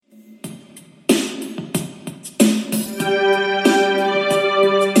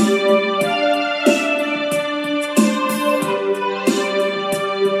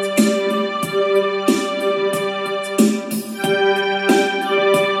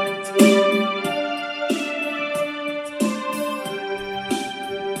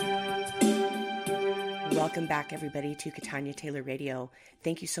back, everybody, to Katanya Taylor Radio.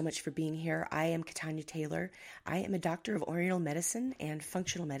 Thank you so much for being here. I am Katanya Taylor. I am a doctor of Oriental medicine and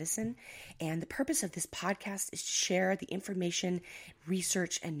functional medicine, and the purpose of this podcast is to share the information,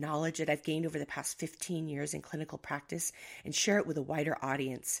 research, and knowledge that I've gained over the past 15 years in clinical practice and share it with a wider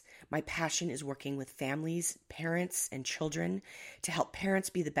audience. My passion is working with families, parents, and children to help parents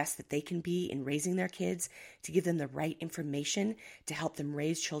be the best that they can be in raising their kids, to give them the right information to help them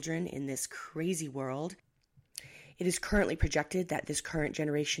raise children in this crazy world. It is currently projected that this current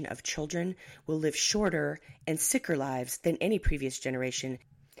generation of children will live shorter and sicker lives than any previous generation.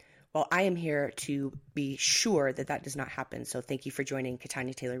 Well, I am here to be sure that that does not happen. So thank you for joining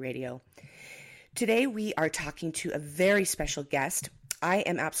Katanya Taylor Radio. Today we are talking to a very special guest. I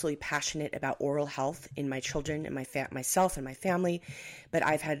am absolutely passionate about oral health in my children and myself and my family, but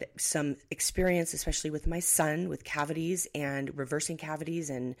I've had some experience, especially with my son, with cavities and reversing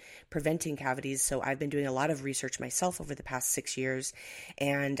cavities and preventing cavities. So I've been doing a lot of research myself over the past 6 years,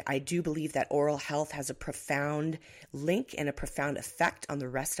 and I do believe that oral health has a profound link and a profound effect on the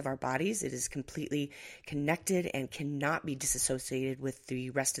rest of our bodies. It is completely connected and cannot be disassociated with the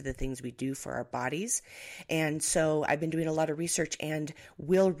rest of the things we do for our bodies. And so I've been doing a lot of research, and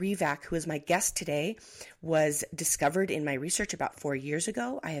Will Revac, who is my guest today, was discovered in my research about 4 years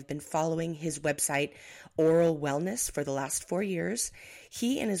ago. I have been following his website, Oral Wellness, for the last 4 years.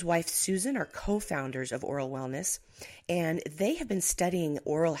 He and his wife, Susan, are co-founders of Oral Wellness, and they have been studying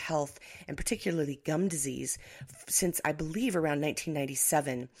oral health and particularly gum disease since, I believe, around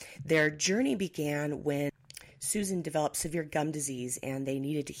 1997. Their journey began when Susan developed severe gum disease and they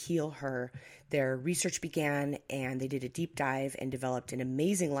needed to heal her. Their research began and they did a deep dive and developed an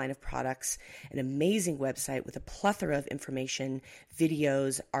amazing line of products, an amazing website with a plethora of information,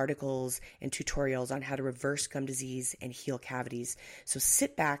 videos, articles, and tutorials on how to reverse gum disease and heal cavities. So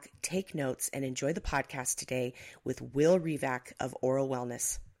sit back, take notes, and enjoy the podcast today with Will Revac of Oral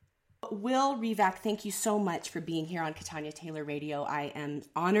Wellness. Will Revac, thank you so much for being here on Katanya Taylor Radio. I am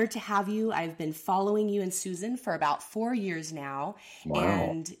honored to have you. I've been following you and Susan for about 4 years now. Wow.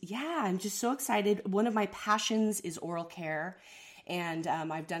 And yeah, I'm just so excited. One of my passions is oral care. And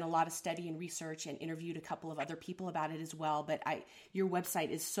I've done a lot of study and research and interviewed a couple of other people about it as well. But your website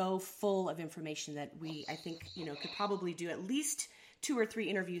is so full of information that I think, could probably do at least 2 or 3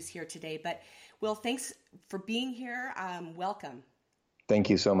 interviews here today. But Will, thanks for being here. Welcome.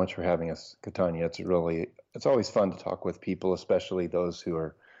 Thank you so much for having us, Katanya. It's always fun to talk with people, especially those who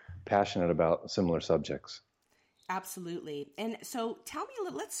are passionate about similar subjects. Absolutely. And so tell me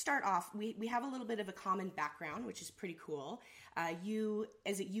let's start off. We have a little bit of a common background, which is pretty cool. You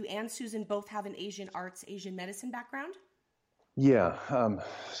and Susan both have an Asian arts, Asian medicine background? Yeah.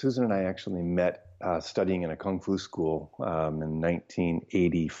 Susan and I actually met studying in a Kung Fu school in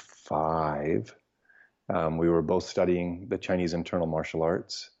 1985. We were both studying the Chinese internal martial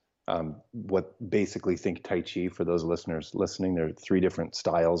arts. Basically think Tai Chi for those listeners listening. There are 3 different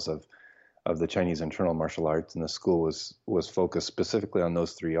styles of the Chinese internal martial arts, and the school was focused specifically on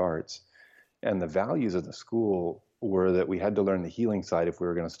those 3 arts. And the values of the school were that we had to learn the healing side if we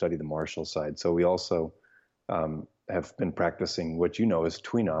were going to study the martial side. So we also have been practicing what you know as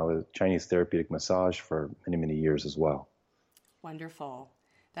Tuina, Chinese therapeutic massage, for many, many years as well. Wonderful.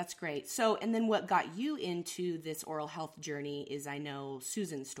 That's great. So, and then what got you into this oral health journey is, I know,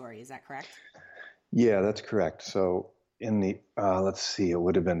 Susan's story. Is that correct? Yeah, that's correct. So in the, it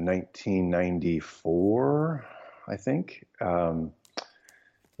would have been 1994, I think.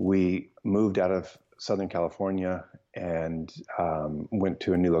 We moved out of Southern California and went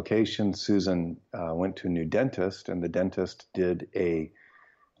to a new location. Susan went to a new dentist, and the dentist did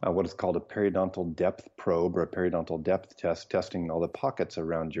what is called a periodontal depth probe or a periodontal depth test, testing all the pockets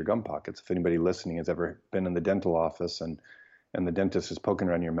around your gum pockets. If anybody listening has ever been in the dental office and the dentist is poking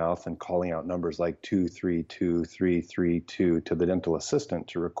around your mouth and calling out numbers like 232, 332 to the dental assistant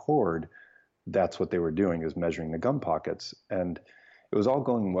to record, that's what they were doing, is measuring the gum pockets. And it was all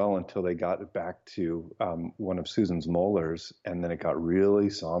going well until they got back to one of Susan's molars, and then it got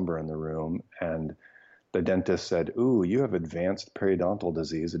really somber in the room, and the dentist said, "Ooh, you have advanced periodontal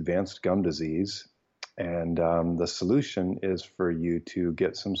disease, advanced gum disease, and the solution is for you to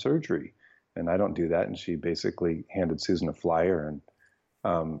get some surgery." And I don't do that. And she basically handed Susan a flyer,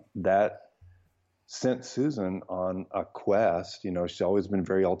 and that sent Susan on a quest. She's always been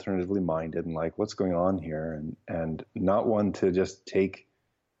very alternatively minded and like, what's going on here? And not one to just take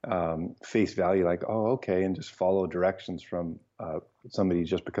face value like, oh, okay, and just follow directions from somebody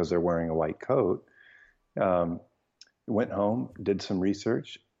just because they're wearing a white coat. Went home, did some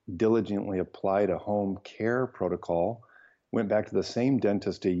research, diligently applied a home care protocol, went back to the same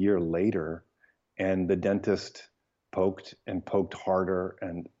dentist a year later, And the dentist poked and poked harder,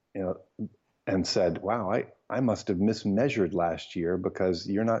 and and said, wow, I must have mismeasured last year because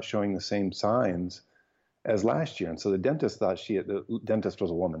you're not showing the same signs as last year. And so the dentist the dentist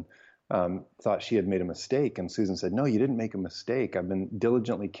was a woman, thought she had made a mistake. And Susan said, no, you didn't make a mistake. I've been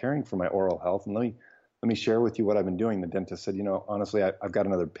diligently caring for my oral health. And let me share with you what I've been doing. The dentist said, honestly, I've got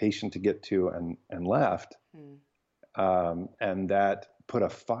another patient to get to, and left. And that put a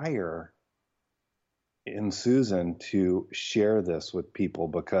fire in Susan to share this with people,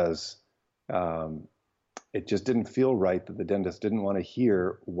 because it just didn't feel right that the dentist didn't want to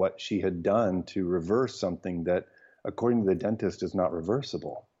hear what she had done to reverse something that, according to the dentist, is not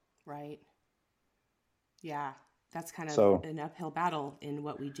reversible. Right. Yeah. That's kind of an uphill battle in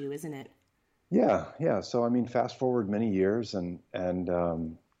what we do, isn't it? Yeah. Yeah. So, I mean, fast forward many years, and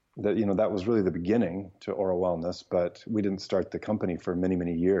that was really the beginning to Oral Wellness, but we didn't start the company for many,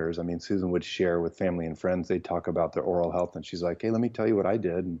 many years. I mean, Susan would share with family and friends, they'd talk about their oral health, and she's like, hey, let me tell you what I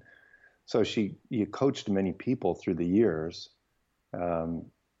did. And so you coached many people through the years.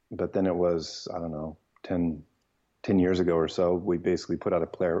 But then it was, I don't know, 10 years ago or so, we basically put out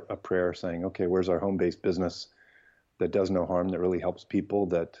a prayer saying, okay, where's our home-based business that does no harm, that really helps people,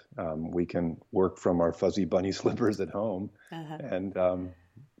 that we can work from our fuzzy bunny slippers at home. Then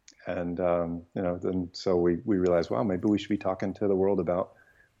so we realized, wow, maybe we should be talking to the world about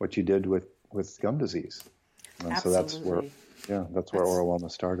what you did with gum disease. And Absolutely. so that's where Oral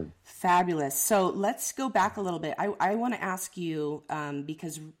Wellness started. Fabulous. So let's go back a little bit. I want to ask you,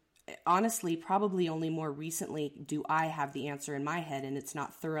 because honestly, probably only more recently do I have the answer in my head, and it's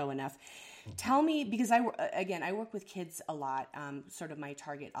not thorough enough. Tell me, because I work with kids a lot. Sort of my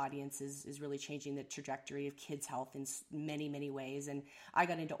target audience is really changing the trajectory of kids' health in many, many ways. And I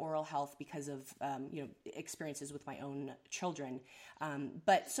got into oral health because of experiences with my own children.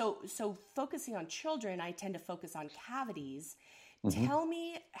 But so focusing on children, I tend to focus on cavities. Mm-hmm. Tell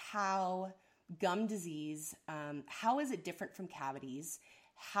me how gum disease, how is it different from cavities?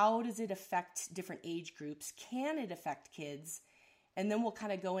 How does it affect different age groups? Can it affect kids? And then we'll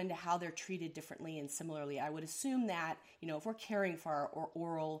kind of go into how they're treated differently and similarly. I would assume that, if we're caring for our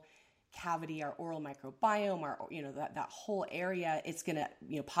oral cavity, our oral microbiome, that whole area, it's going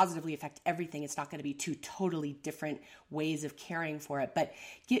to, positively affect everything. It's not going to be two totally different ways of caring for it. But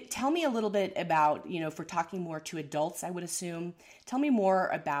tell me a little bit about, if we're talking more to adults, I would assume, tell me more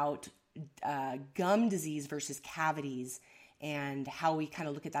about gum disease versus cavities and how we kind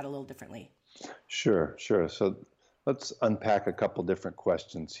of look at that a little differently. Sure. So let's unpack a couple different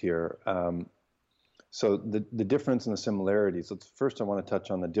questions here. So the difference and the similarities. First, I want to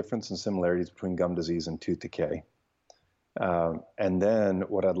touch on the difference and similarities between gum disease and tooth decay. And then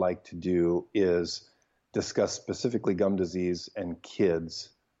what I'd like to do is discuss specifically gum disease and kids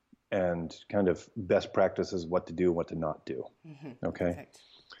and kind of best practices, what to do and what to not do. Mm-hmm. Okay. Perfect.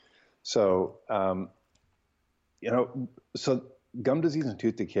 So, so gum disease and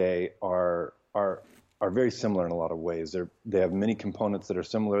tooth decay are very similar in a lot of ways. They have many components that are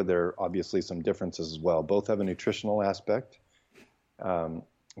similar. There are obviously some differences as well. Both have a nutritional aspect.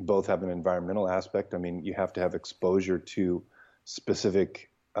 Both have an environmental aspect. I mean, you have to have exposure to specific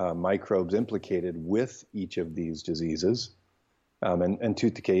microbes implicated with each of these diseases. And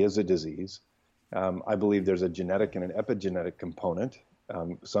tooth decay is a disease. I believe there's a genetic and an epigenetic component.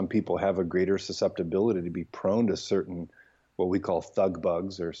 Some people have a greater susceptibility to be prone to certain what we call thug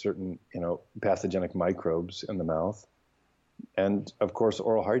bugs or certain, pathogenic microbes in the mouth. And of course,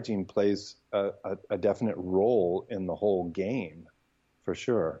 oral hygiene plays a definite role in the whole game, for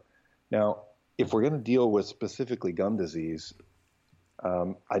sure. Now, if we're going to deal with specifically gum disease,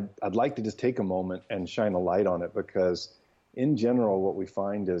 I'd like to just take a moment and shine a light on it, because in general, what we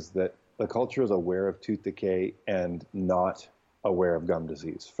find is that the culture is aware of tooth decay and not aware of gum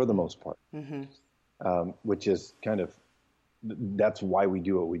disease for the most part, mm-hmm. Which is that's why we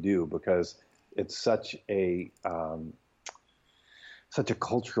do what we do, because it's such a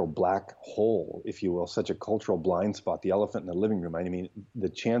cultural black hole, if you will, such a cultural blind spot, the elephant in the living room. I mean, the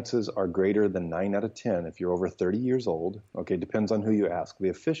chances are greater than 9 out of 10 if you're over 30 years old. Okay, depends on who you ask. The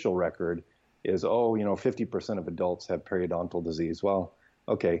official record is, 50% of adults have periodontal disease. Well,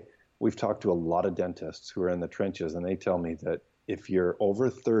 okay, we've talked to a lot of dentists who are in the trenches, and they tell me that if you're over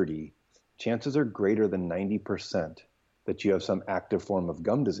 30, chances are greater than 90% that you have some active form of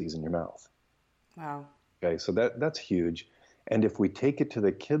gum disease in your mouth. Wow. Okay, so that's huge. And if we take it to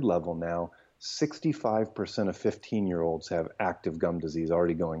the kid level now, 65% of 15-year-olds have active gum disease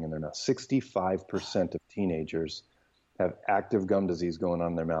already going in their mouth. 65% of teenagers have active gum disease going on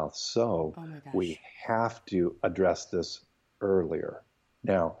in their mouth. So we have to address this earlier.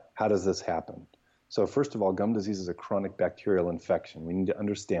 Now, how does this happen? So first of all, gum disease is a chronic bacterial infection. We need to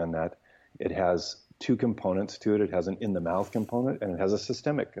understand that. It has two components to it. It has an in-the-mouth component, and it has a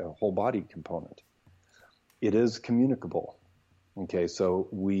systemic, a whole body component. It is communicable. Okay, so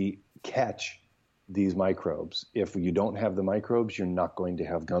we catch these microbes. If you don't have the microbes, you're not going to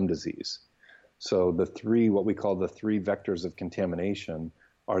have gum disease. So the three, what we call the three vectors of contamination,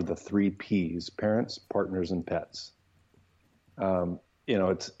 are the three Ps: parents, partners, and pets.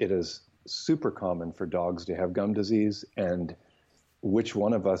 It is super common for dogs to have gum disease, and which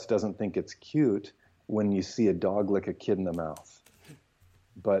one of us doesn't think it's cute when you see a dog lick a kid in the mouth?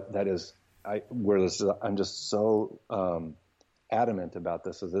 But that is, I'm just so adamant about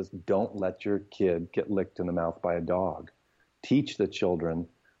this, is this: don't let your kid get licked in the mouth by a dog. Teach the children.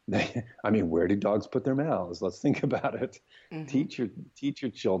 Where do dogs put their mouths? Let's think about it. Mm-hmm. Teach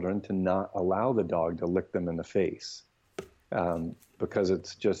your children to not allow the dog to lick them in the face, because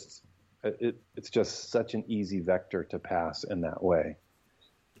it's just such an easy vector to pass in that way.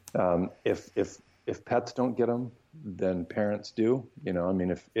 If pets don't get them, then parents do.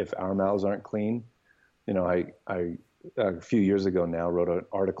 If our mouths aren't clean, I a few years ago now wrote an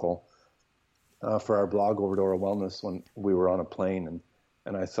article for our blog Over to Oral Wellness when we were on a plane,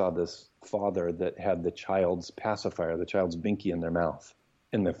 and I saw this father that had the child's pacifier, the child's binky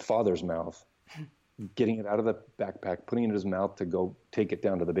in the father's mouth, getting it out of the backpack, putting it in his mouth to go take it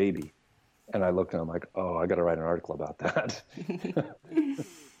down to the baby. And I looked and I'm like, oh, I got to write an article about that.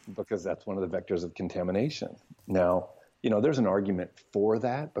 Because that's one of the vectors of contamination. Now, there's an argument for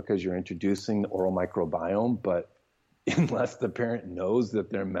that because you're introducing the oral microbiome, but unless the parent knows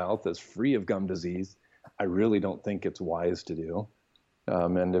that their mouth is free of gum disease, I really don't think it's wise to do.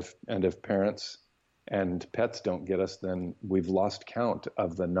 And if parents and pets don't get us, then we've lost count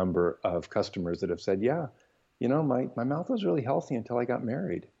of the number of customers that have said, yeah, my mouth was really healthy until I got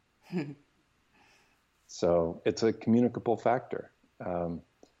married. So it's a communicable factor.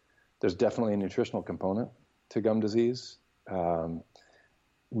 There's definitely a nutritional component to gum disease.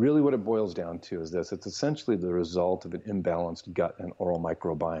 Really what it boils down to is this: it's essentially the result of an imbalanced gut and oral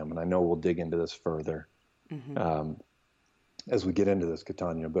microbiome. And I know we'll dig into this further as we get into this,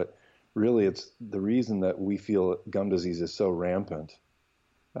 Katanya, but really it's the reason that we feel gum disease is so rampant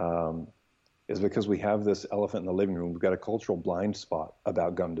is because we have this elephant in the living room. We've got a cultural blind spot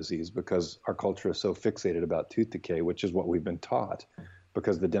about gum disease because our culture is so fixated about tooth decay, which is what we've been taught,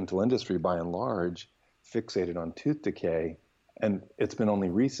 because the dental industry, by and large, fixated on tooth decay. And it's been only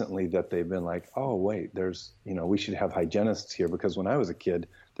recently that they've been like, oh, wait, we should have hygienists here, because when I was a kid,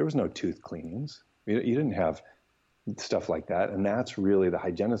 there was no tooth cleanings. You didn't have stuff like that. And that's really, the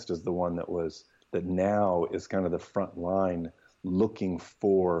hygienist is the one that now is kind of the front line looking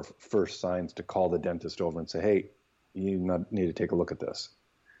for first signs to call the dentist over and say, hey, you need to take a look at this.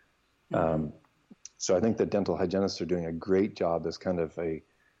 Mm-hmm. So I think that dental hygienists are doing a great job as kind of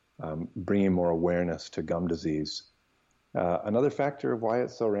bringing more awareness to gum disease. Another factor of why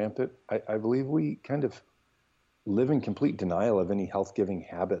it's so rampant, I believe we kind of live in complete denial of any health-giving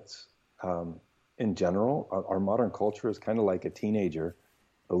habits. In general, our modern culture is kind of like a teenager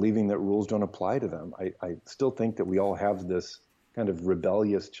believing that rules don't apply to them. I still think that we all have this kind of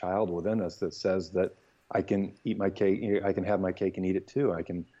rebellious child within us that says that I can eat my cake, I can have my cake and eat it too. I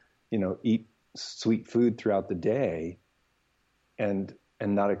can, eat sweet food throughout the day and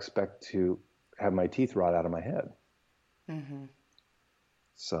not expect to have my teeth rot out of my head. Mm-hmm.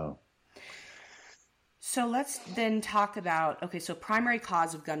 So let's then talk about, so primary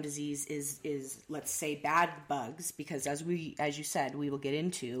cause of gum disease is let's say bad bugs, because as you said, we will get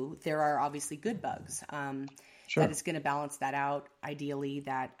into, there are obviously good bugs. Sure. That is going to balance that out. Ideally,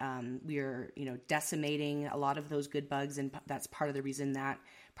 that we are, decimating a lot of those good bugs, and that's part of the reason that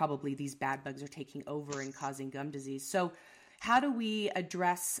probably these bad bugs are taking over and causing gum disease. So how do we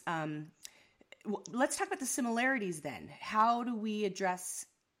address, let's talk about the similarities then. How do we address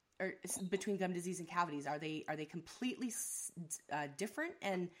between gum disease and cavities? Are they completely different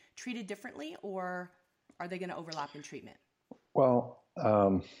and treated differently, or are they going to overlap in treatment? Well,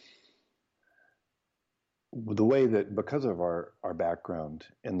 the way that, because of our background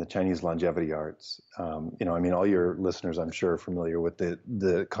in the Chinese longevity arts, all your listeners, I'm sure, are familiar with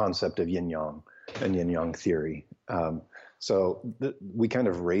the concept of yin yang and yin yang theory. We kind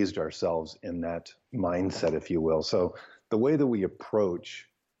of raised ourselves in that mindset, if you will. So the way that we approach,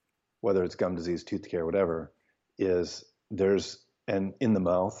 whether it's gum disease, tooth decay, or whatever, is there's an in the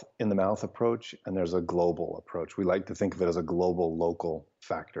mouth approach, and there's a global approach. We like to think of it as a global, local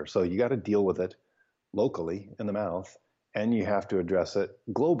factor. So you got to deal with it locally in the mouth, and you have to address it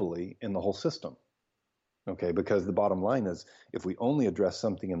globally in the whole system. Okay, because the bottom line is, if we only address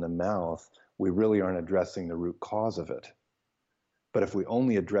something in the mouth, we really aren't addressing the root cause of it. But if we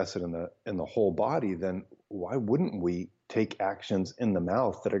only address it in the whole body, then why wouldn't we take actions in the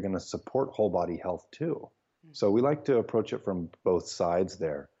mouth that are going to support whole body health too? So we like to approach it from both sides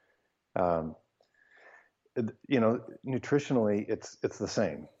there. Nutritionally, it's the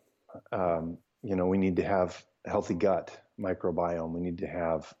same. We need to have a healthy gut microbiome.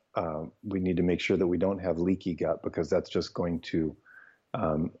 We need to make sure that we don't have leaky gut, because that's just going to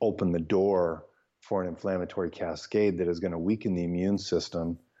open the door for an inflammatory cascade that is going to weaken the immune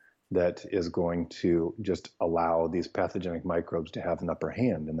system, that is going to just allow these pathogenic microbes to have an upper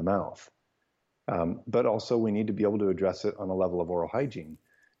hand in the mouth. But also we need to be able to address it on a level of oral hygiene.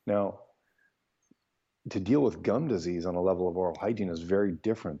 Now, to deal with gum disease on a level of oral hygiene is very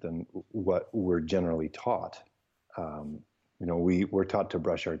different than what we're generally taught. We're taught to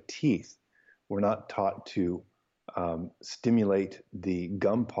brush our teeth. We're not taught to stimulate the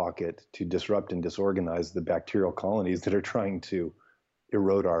gum pocket to disrupt and disorganize the bacterial colonies that are trying to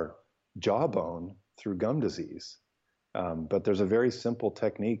erode our jawbone through gum disease. But there's a very simple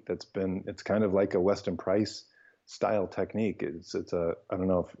technique it's kind of like a Weston Price style technique. I don't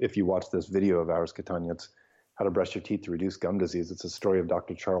know if you watch this video of ours, Catania, it's How to Brush Your Teeth to Reduce Gum Disease. It's a story of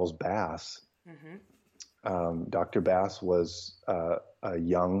Dr. Charles Bass. Mm-hmm. Dr. Bass was a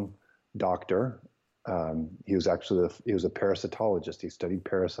young doctor. He was a parasitologist. He studied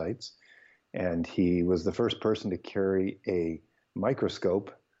parasites, and he was the first person to carry a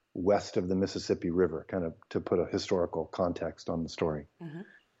microscope west of the Mississippi River, kind of to put a historical context on the story. Mm-hmm.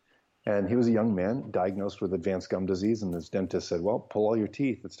 And he was a young man diagnosed with advanced gum disease, and his dentist said, "Well, pull all your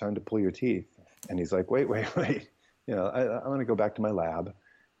teeth. It's time to pull your teeth." And he's like, wait. I'm going to go back to my lab.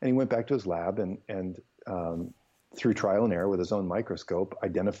 And he went back to his lab and through trial and error with his own microscope,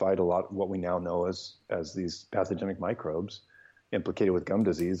 identified a lot of what we now know as these pathogenic microbes implicated with gum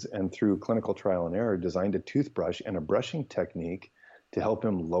disease, and through clinical trial and error, designed a toothbrush and a brushing technique to help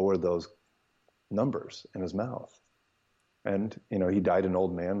him lower those numbers in his mouth. And, he died an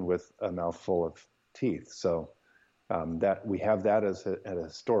old man with a mouthful of teeth. So that we have that as a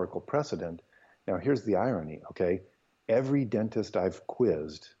historical precedent. Now, here's the irony, okay? Every dentist I've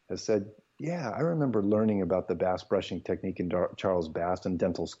quizzed has said, yeah, I remember learning about the Bass brushing technique in Charles Bass in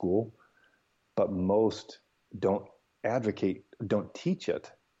dental school, but most don't teach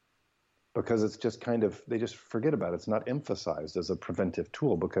it, because it's just they just forget about it. It's not emphasized as a preventive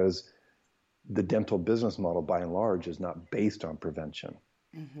tool, because the dental business model, by and large, is not based on prevention.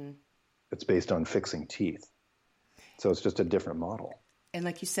 Mm-hmm. It's based on fixing teeth. So it's just a different model. And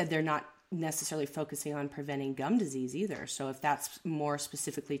like you said, they're not necessarily focusing on preventing gum disease either. So if that's more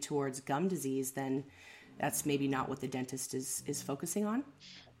specifically towards gum disease, then that's maybe not what the dentist is focusing on.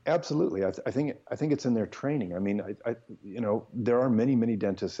 Absolutely. I think it's in their training. I mean, there are many, many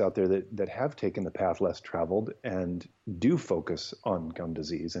dentists out there that have taken the path less traveled and do focus on gum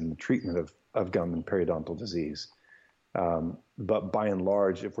disease and the treatment of gum and periodontal disease. But by and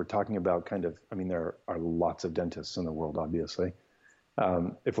large, if we're talking about there are lots of dentists in the world, obviously.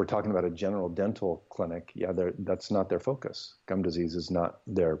 If we're talking about a general dental clinic, that's not their focus. Gum disease is not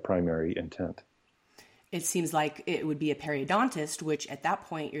their primary intent. It seems like it would be a periodontist, which at that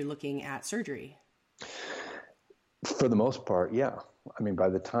point you're looking at surgery. For the most part, yeah. I mean, by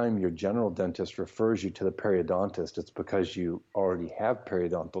the time your general dentist refers you to the periodontist, it's because you already have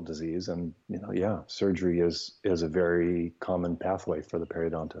periodontal disease. And, surgery is a very common pathway for the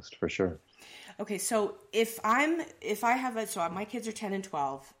periodontist, for sure. Okay, so my kids are 10 and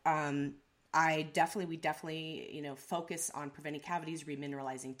 12. We definitely, focus on preventing cavities,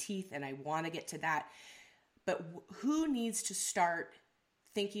 remineralizing teeth, and I want to get to that. But who needs to start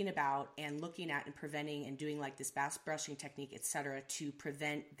thinking about and looking at and preventing and doing like this Bass brushing technique, et cetera, to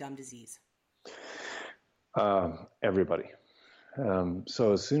prevent gum disease? Everybody.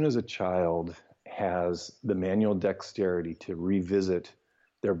 So as soon as a child has the manual dexterity to revisit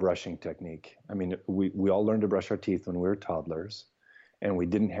their brushing technique, I mean, we all learned to brush our teeth when we were toddlers, and we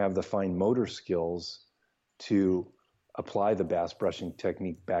didn't have the fine motor skills to apply the Bass brushing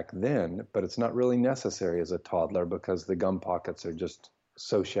technique back then, but it's not really necessary as a toddler because the gum pockets are just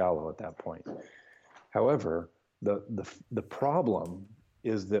so shallow at that point. However, the problem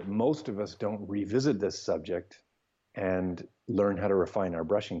is that most of us don't revisit this subject and learn how to refine our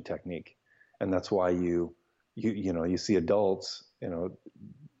brushing technique. And that's why you see adults,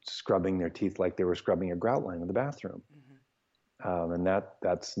 scrubbing their teeth like they were scrubbing a grout line in the bathroom. Mm-hmm. And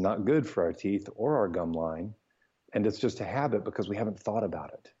that's not good for our teeth or our gum line. And it's just a habit because we haven't thought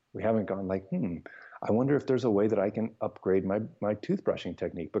about it. We haven't gone like, I wonder if there's a way that I can upgrade my toothbrushing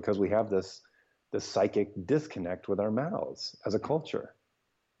technique, because we have this psychic disconnect with our mouths as a culture.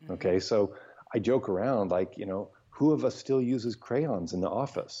 Mm-hmm. Okay, so I joke around like, who of us still uses crayons in the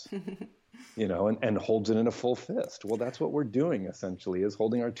office? And holds it in a full fist. Well, that's what we're doing essentially, is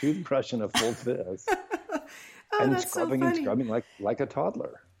holding our toothbrush in a full fist Oh, and that's so scrubbing and funny. scrubbing like a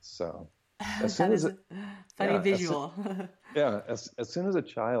toddler. So as soon That as is it, a funny yeah, visual. as soon as a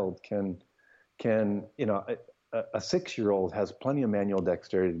child can, a 6-year-old has plenty of manual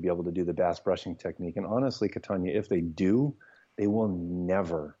dexterity to be able to do the bass brushing technique. And honestly, Katanya, if they do, they will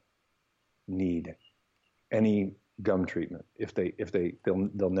never need any gum treatment.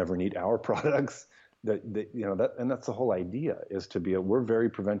 They'll never need our products. And that's the whole idea, is to be we're very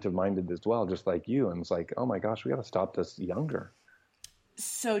preventive minded as well, just like you. And it's like, oh my gosh, we got to stop this younger.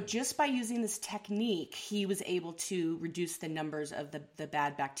 So just by using this technique, he was able to reduce the numbers of the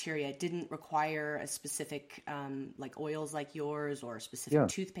bad bacteria. It didn't require a specific like oils like yours or specific Yeah,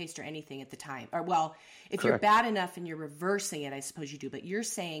 toothpaste or anything at the time. Or well, if you're correct. bad enough and you're reversing it, I suppose you do. But you're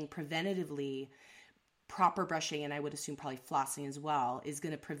saying preventatively, proper brushing, and I would assume probably flossing as well, is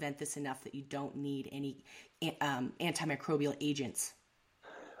going to prevent this enough that you don't need any antimicrobial agents.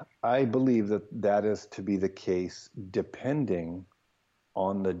 I believe that is to be the case depending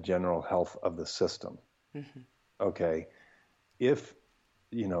on the general health of the system. Mm-hmm. Okay. If,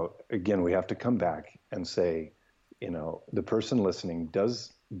 again, we have to come back and say, the person listening,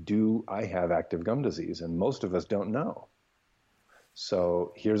 do I have active gum disease? And most of us don't know.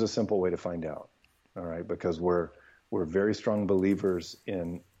 So here's a simple way to find out. All right. Because we're very strong believers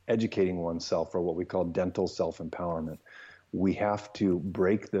in educating oneself, or what we call dental self-empowerment. We have to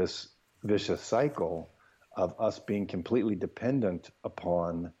break this vicious cycle of us being completely dependent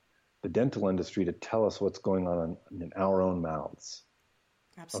upon the dental industry to tell us what's going on in our own mouths.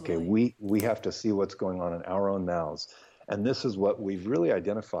 Absolutely. Okay, we have to see what's going on in our own mouths. And this is what we've really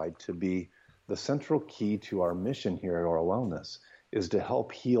identified to be the central key to our mission here at Oral Wellness, is to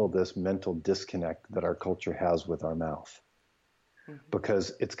help heal this mental disconnect that our culture has with our mouth. Mm-hmm.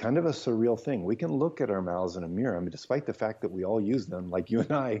 Because it's kind of a surreal thing. We can look at our mouths in a mirror. I mean, despite the fact that we all use them, like you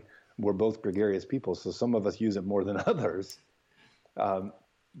and I, we're both gregarious people, so some of us use it more than others.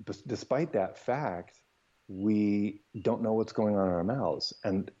 Despite that fact, we don't know what's going on in our mouths.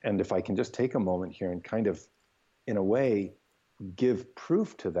 And if I can just take a moment here and kind of, in a way, give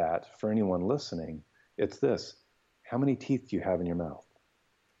proof to that for anyone listening, it's this. How many teeth do you have in your mouth?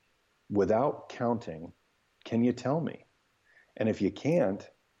 Without counting, can you tell me? And if you can't,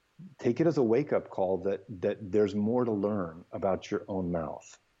 take it as a wake-up call that there's more to learn about your own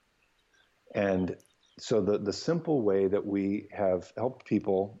mouth. And so the simple way that we have helped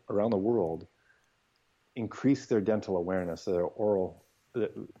people around the world increase their dental awareness, their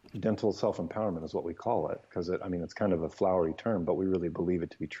dental self-empowerment is what we call it, because it's kind of a flowery term, but we really believe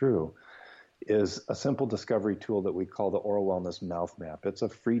it to be true, is a simple discovery tool that we call the Oral Wellness Mouth Map. It's a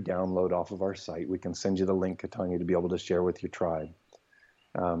free download off of our site. We can send you the link, Katanya, to be able to share with your tribe.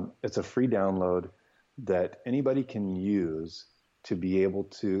 It's a free download that anybody can use to be able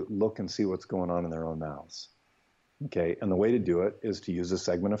to look and see what's going on in their own mouths. Okay, and the way to do it is to use a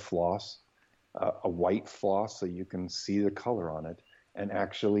segment of floss, a white floss, so you can see the color on it, and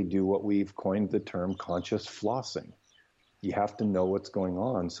actually do what we've coined the term conscious flossing. You have to know what's going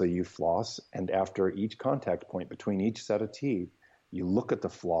on, so you floss, and after each contact point between each set of teeth, you look at the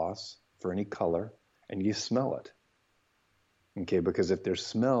floss for any color, and you smell it. Okay, because if there's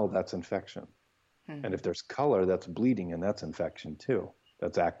smell, that's infection. And if there's color, that's bleeding, and that's infection too.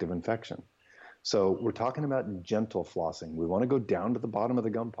 That's active infection. So we're talking about gentle flossing. We want to go down to the bottom of the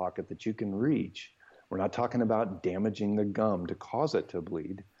gum pocket that you can reach. We're not talking about damaging the gum to cause it to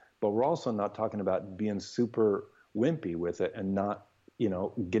bleed, but we're also not talking about being super wimpy with it and not,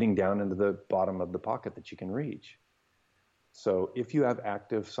 getting down into the bottom of the pocket that you can reach. So if you have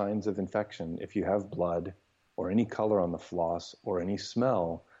active signs of infection, if you have blood or any color on the floss or any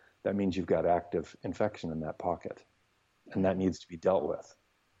smell, that means you've got active infection in that pocket, and that needs to be dealt with.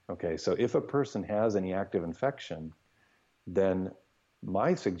 Okay, so if a person has any active infection, then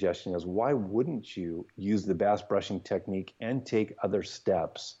my suggestion is, why wouldn't you use the bass brushing technique and take other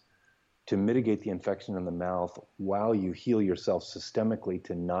steps to mitigate the infection in the mouth while you heal yourself systemically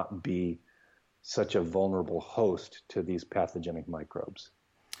to not be such a vulnerable host to these pathogenic microbes?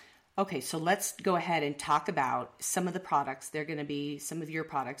 Okay, so let's go ahead and talk about some of the products. They're going to be some of your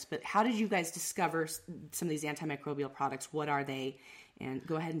products, but how did you guys discover some of these antimicrobial products? What are they? And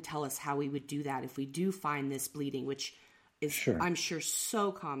go ahead and tell us how we would do that if we do find this bleeding, which is, sure, I'm sure,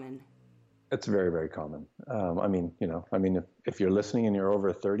 so common. It's very, very common. If you're listening and you're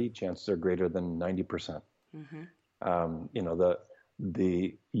over 30, chances are greater than 90%. Mm-hmm.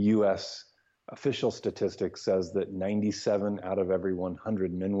 The U.S. official statistics says that 97 out of every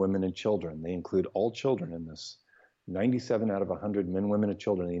 100 men, women, and children, they include all children in this, 97 out of 100 men, women, and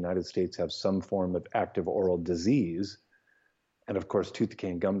children in the United States have some form of active oral disease. And of course, tooth decay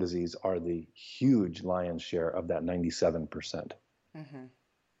and gum disease are the huge lion's share of that 97%. Mm-hmm.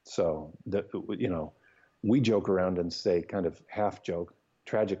 So, we joke around and say, kind of half joke,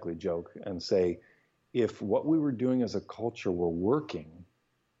 tragically joke, and say, if what we were doing as a culture were working,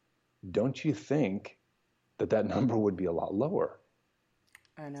 don't you think that number would be a lot lower?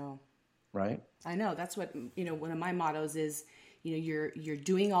 I know. Right? I know. That's what, one of my mottos is, you're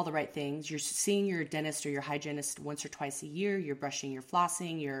doing all the right things. You're seeing your dentist or your hygienist once or twice a year. You're brushing, you're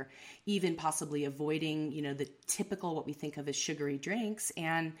flossing, you're even possibly avoiding, the typical, what we think of as sugary drinks.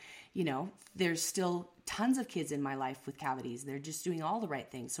 And, there's still tons of kids in my life with cavities. They're just doing all the right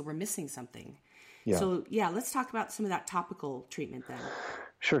things. So we're missing something. Yeah. So let's talk about some of that topical treatment then.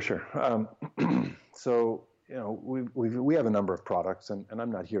 Sure. So, we have a number of products, and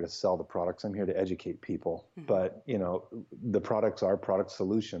I'm not here to sell the products. I'm here to educate people. Mm-hmm. But, the products are product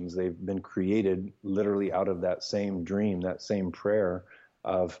solutions. They've been created literally out of that same dream, that same prayer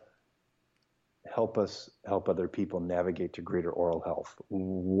of help us help other people navigate to greater oral health.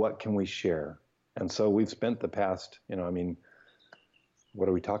 What can we share? And so we've spent the past, what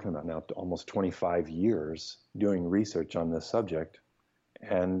are we talking about now? Almost 25 years doing research on this subject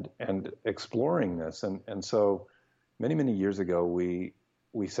and exploring this. And so many years ago, we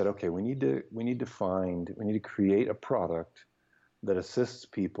said, okay, we need to create a product that assists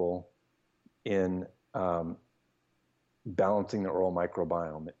people in balancing the oral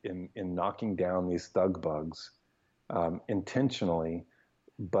microbiome, in knocking down these thug bugs intentionally,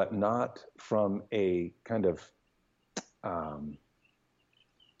 but not from a kind of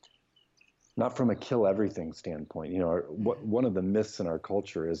not from a kill everything standpoint. One of the myths in our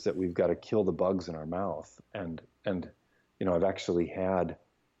culture is that we've got to kill the bugs in our mouth. And I've actually had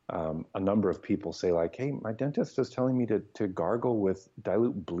a number of people say like, hey, my dentist is telling me to gargle with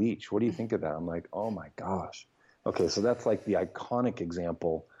dilute bleach. What do you think of that? I'm like, oh my gosh. Okay, so that's like the iconic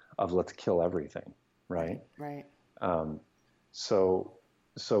example of let's kill everything, right? Right. So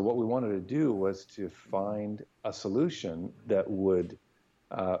what we wanted to do was to find a solution that would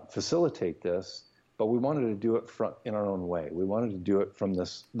facilitate this, but we wanted to do it in our own way. We wanted to do it from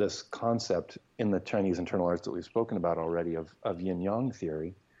this concept in the Chinese internal arts that we've spoken about already of yin-yang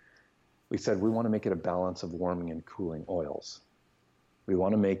theory. We said we want to make it a balance of warming and cooling oils. We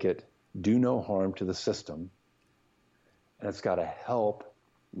want to make it do no harm to the system, and it's got to help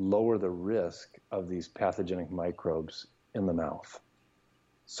lower the risk of these pathogenic microbes in the mouth.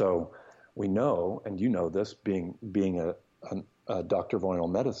 So we know, and you know this, being a doctor of oriental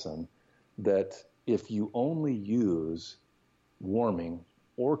medicine, that if you only use warming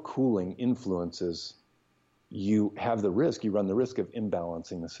or cooling influences, you run the risk of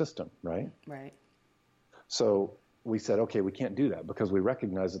imbalancing the system, right? Right. So we said, okay, we can't do that because we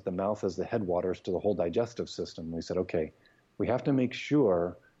recognize that the mouth is the headwaters to the whole digestive system. We said, okay, we have to make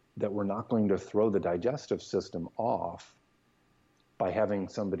sure that we're not going to throw the digestive system off by having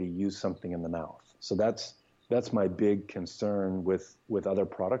somebody use something in the mouth. So that's my big concern with other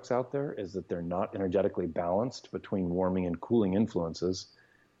products out there, is that they're not energetically balanced between warming and cooling influences.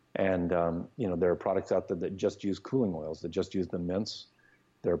 And, there are products out there that just use cooling oils, that just use the mints.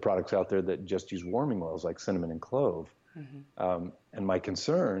 There are products out there that just use warming oils like cinnamon and clove. Mm-hmm. And my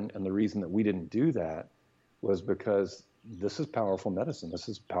concern, and the reason that we didn't do that, was because this is powerful medicine. This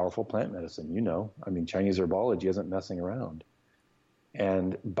is powerful plant medicine. Chinese herbology isn't messing around.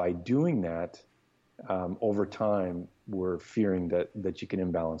 And by doing that, over time, we're fearing that you can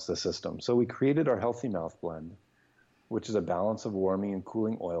imbalance the system. So we created our Healthy Mouth Blend, which is a balance of warming and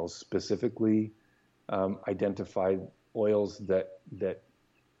cooling oils, specifically identified oils that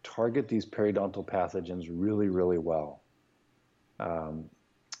target these periodontal pathogens really, really well.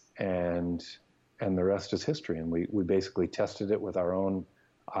 And the rest is history. And we basically tested it with our own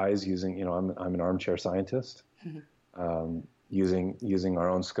eyes using, I'm an armchair scientist, using our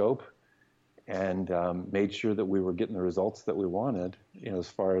own scope, and made sure that we were getting the results that we wanted, as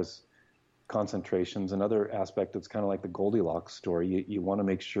far as concentrations. Another aspect, it's kind of like the Goldilocks story. You want to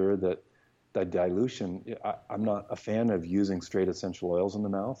make sure that dilution, I'm not a fan of using straight essential oils in the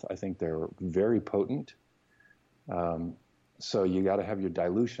mouth. I think they're very potent. So you got to have your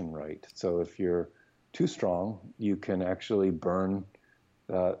dilution right. So if you're too strong, you can actually burn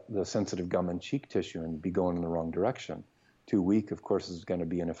the sensitive gum and cheek tissue and be going in the wrong direction. Too weak, of course, is going to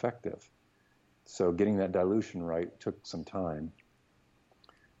be ineffective. So getting that dilution right took some time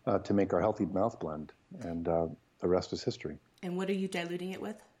to make our Healthy Mouth Blend, and the rest is history. And what are you diluting it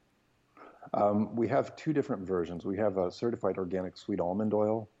with? We have two different versions. We have a certified organic sweet almond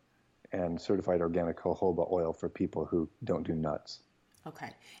oil and certified organic jojoba oil for people who don't do nuts.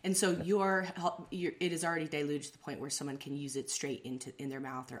 Okay. And so it is already diluted to the point where someone can use it straight in their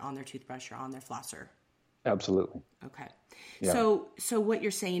mouth or on their toothbrush or on their flosser. Absolutely. Okay. Yeah. So what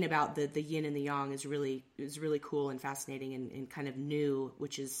you're saying about the yin and the yang is really cool and fascinating and kind of new,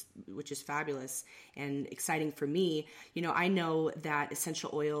 which is fabulous and exciting for me. I know that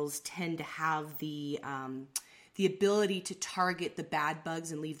essential oils tend to have the ability to target the bad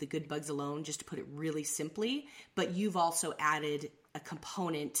bugs and leave the good bugs alone, just to put it really simply. But you've also added a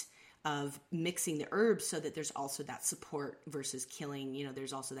component of mixing the herbs so that there's also that support versus killing.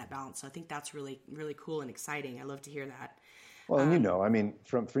 There's also that balance. So I think that's really, really cool and exciting. I love to hear that. Well, and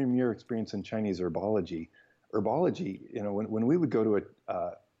from your experience in Chinese herbology, when we would go to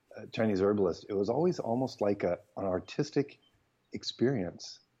a Chinese herbalist, it was always almost like an artistic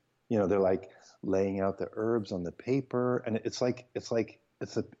experience. They're like laying out the herbs on the paper, and it's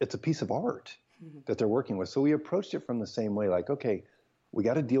a piece of art that they're working with. So we approached it from the same way, like, okay, we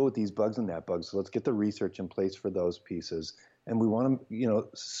got to deal with these bugs and that bug. So let's get the research in place for those pieces. And we want to,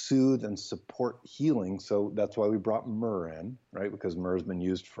 soothe and support healing. So that's why we brought myrrh in, right? Because myrrh has been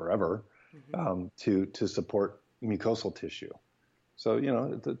used forever to support mucosal tissue. So,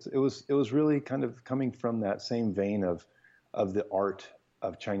 it was really kind of coming from that same vein of the art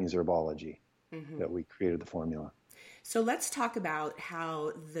of Chinese herbology that we created the formula. So let's talk about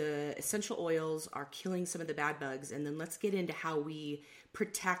how the essential oils are killing some of the bad bugs, and then let's get into how we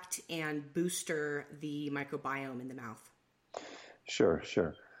protect and booster the microbiome in the mouth. Sure.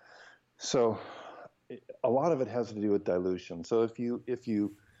 So a lot of it has to do with dilution. So if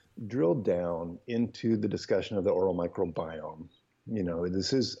you drill down into the discussion of the oral microbiome,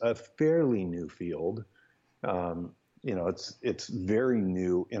 this is a fairly new field. It's very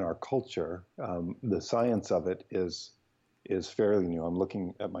new in our culture. The science of it is fairly new. I'm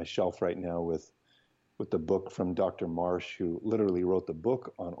looking at my shelf right now with the book from Dr. Marsh, who literally wrote the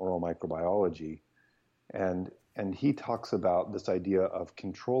book on oral microbiology, and he talks about this idea of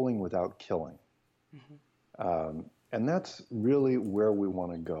controlling without killing, and that's really where we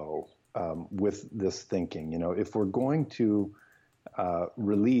want to go with this thinking. If we're going to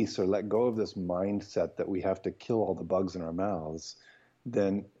release or let go of this mindset that we have to kill all the bugs in our mouths,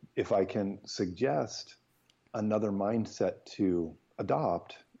 then if I can suggest another mindset to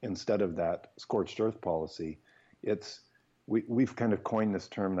adopt instead of that scorched earth policy, we've kind of coined this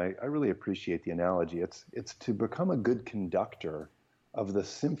term, and I really appreciate the analogy. It's to become a good conductor of the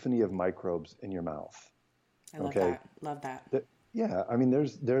symphony of microbes in your mouth. I love that. Love that. Yeah, I mean,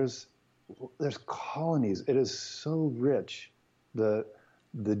 there's colonies. It is so rich, the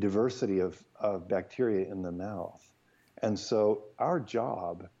diversity of bacteria in the mouth. And so our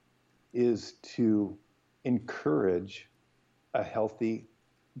job is to encourage a healthy,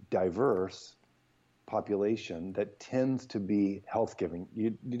 diverse population that tends to be health-giving.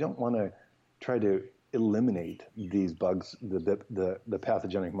 You don't want to try to eliminate these bugs, the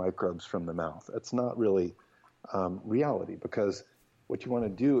pathogenic microbes from the mouth. That's not really reality, because what you want to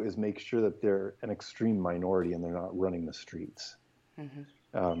do is make sure that they're an extreme minority and they're not running the streets.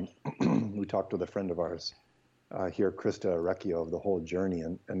 We talked with a friend of ours here, Krista Recchio, of The Whole Journey,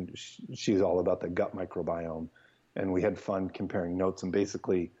 and she's all about the gut microbiome. And we had fun comparing notes and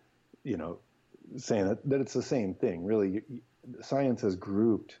basically, saying that it's the same thing. Really, science has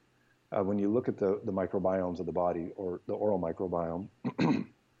grouped, when you look at the microbiomes of the body, or the oral microbiome,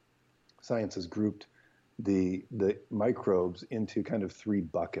 science has grouped the microbes into kind of three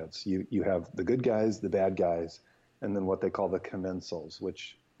buckets. You have the good guys, the bad guys, and then what they call the commensals,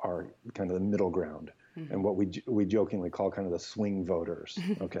 which are kind of the middle ground, and what we jokingly call kind of the swing voters.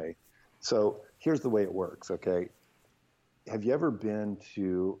 Okay, so here's the way it works. Okay, have you ever been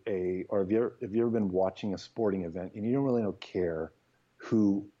to have you ever been watching a sporting event and you don't really care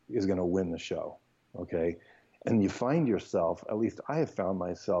who is going to win the show? Okay, and you find yourself, at least I have found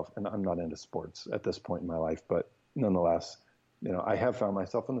myself, and I'm not into sports at this point in my life, but nonetheless, I have found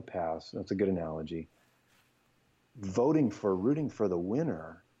myself in the past, and it's a good analogy, rooting for the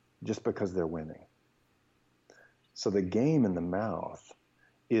winner just because they're winning. So the game in the mouth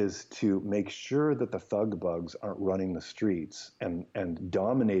is to make sure that the thug bugs aren't running the streets and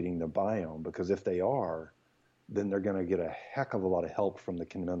dominating the biome, because if they are, then they're going to get a heck of a lot of help from the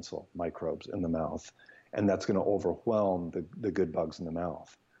commensal microbes in the mouth, and that's going to overwhelm the good bugs in the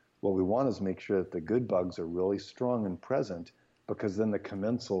mouth. What we want is make sure that the good bugs are really strong and present, because then the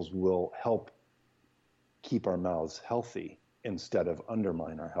commensals will help keep our mouths healthy instead of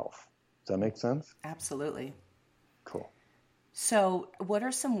undermine our health. Does that make sense? Absolutely. Cool. So what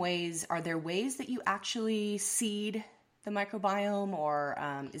are some ways, are there ways that you actually seed the microbiome, or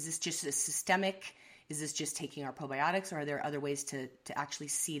is this just a systemic, is this just taking our probiotics, or are there other ways to actually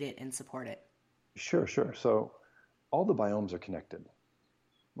seed it and support it? Sure, sure. So all the biomes are connected.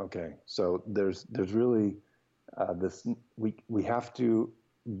 Okay, so there's really this we have to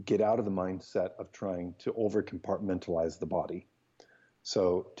get out of the mindset of trying to over compartmentalize the body.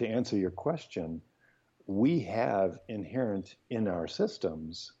 So to answer your question, we have inherent in our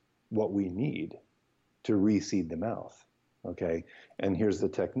systems what we need to reseed the mouth. Okay, and here's the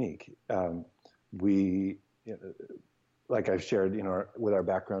technique. We, like I've shared, with our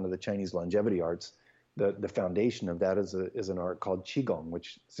background of the Chinese longevity arts, the foundation of that is an art called Qigong,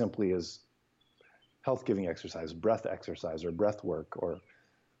 which simply is health giving exercise, or breath work, or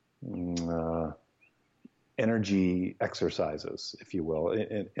energy exercises, if you will.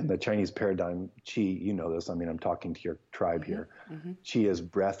 In the Chinese paradigm, Qi, you know this. I mean, I'm talking to your tribe here. Mm-hmm. Qi is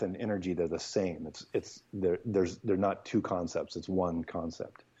breath and energy. They're the same. They're not two concepts. It's one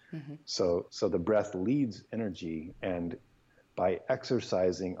concept. Mm-hmm. So the breath leads energy, and by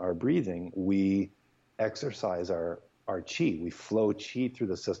exercising our breathing, we exercise our Qi. We flow Qi through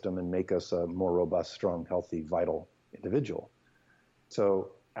the system and make us a more robust, strong, healthy, vital individual.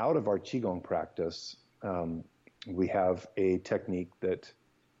 So out of our Qigong practice, we have a technique that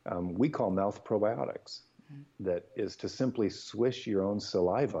we call mouth probiotics, that is to simply swish your own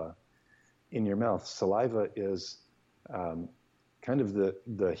saliva in your mouth. Saliva is kind of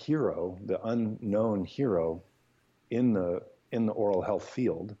the hero, the unknown hero in the oral health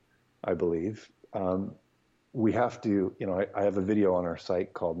field, I believe. We have to, I have a video on our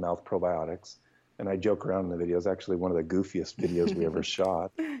site called Mouth Probiotics, and I joke around in the video. It's actually one of the goofiest videos we ever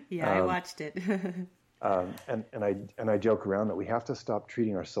shot. Yeah, I watched it. And I joke around that we have to stop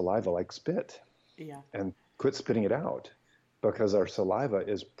treating our saliva like spit, and quit spitting it out, because our saliva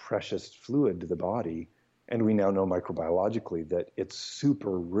is precious fluid to the body, and we now know microbiologically that it's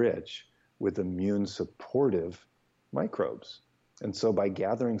super rich with immune supportive microbes. And so by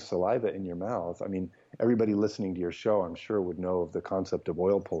gathering saliva in your mouth, I mean, everybody listening to your show, I'm sure, would know of the concept of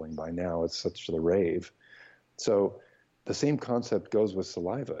oil pulling by now. It's such the rave. So the same concept goes with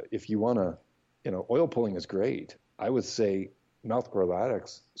saliva. If you want to, oil pulling is great. I would say mouth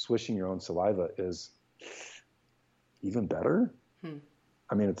probiotics, swishing your own saliva, is even better.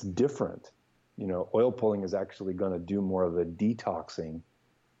 I mean, it's different. Oil pulling is actually going to do more of a detoxing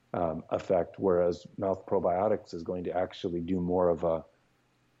effect, whereas mouth probiotics is going to actually do more of a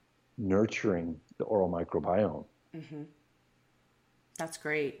nurturing the oral microbiome. Mm-hmm. That's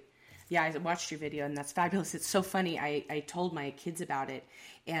great. Yeah, I watched your video, and that's fabulous. It's so funny. I told my kids about it,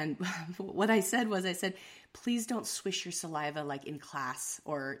 and what I said, please don't swish your saliva like in class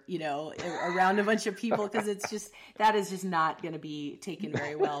or, around a bunch of people, because that is just not going to be taken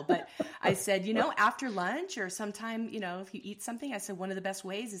very well. But I said, after lunch or sometime, if you eat something, I said one of the best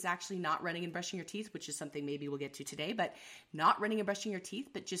ways is actually not running and brushing your teeth, which is something maybe we'll get to today, but not running and brushing your teeth,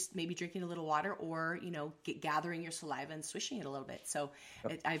 but just maybe drinking a little water, or, gathering your saliva and swishing it a little bit. So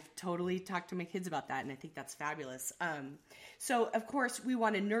I've totally talked to my kids about that, and I think that's fabulous. So of course we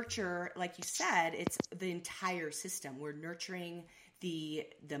want to nurture, like you said, it's the entire system. We're nurturing the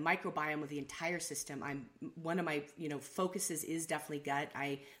microbiome of the entire system. One of my focuses is definitely gut.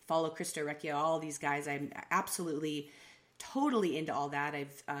 I follow Krista Recchio, all these guys. I'm absolutely totally into all that.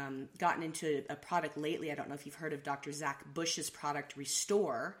 I've gotten into a product lately. I don't know if you've heard of Dr. Zach Bush's product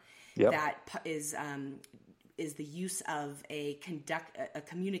Restore. Yep. That is the use of a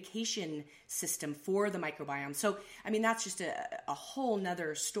communication system for the microbiome. So, I mean, that's just a whole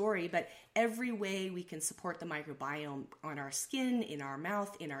nother story, but every way we can support the microbiome on our skin, in our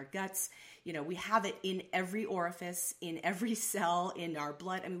mouth, in our guts, we have it in every orifice, in every cell, in our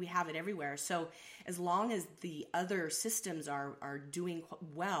blood. I mean, we have it everywhere. So as long as the other systems are doing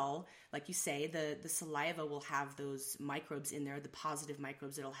well, like you say, the saliva will have those microbes in there, the positive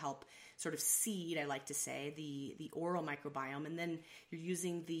microbes that'll help sort of seed, I like to say, the oral microbiome. And then you're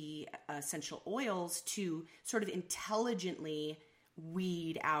using the essential oils to sort of intelligently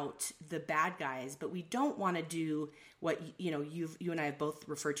weed out the bad guys. But we don't want to do what, you and I have both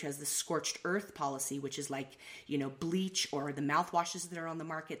referred to as the scorched earth policy, which is like, bleach or the mouthwashes that are on the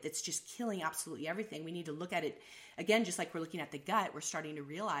market that's just killing absolutely everything. We need to look at it, again, just like we're looking at the gut. We're starting to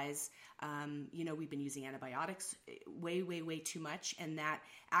realize, we've been using antibiotics way, way, way too much, and that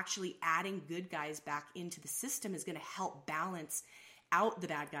actually adding good guys back into the system is going to help balance out the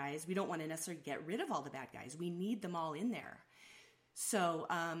bad guys. We don't want to necessarily get rid of all the bad guys. We need them all in there. So,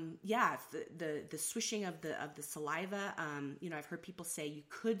 the swishing of the saliva, I've heard people say you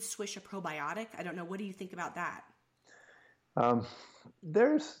could swish a probiotic. I don't know. What do you think about that? Um,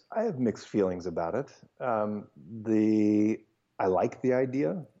 I have mixed feelings about it. I like the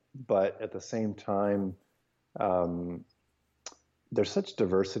idea, but at the same time, um, there's such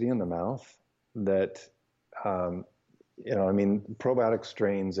diversity in the mouth that, um, I mean, probiotic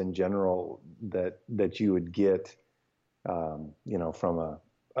strains in general that you would get, from a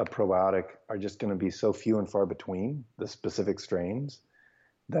probiotic are just going to be so few and far between the specific strains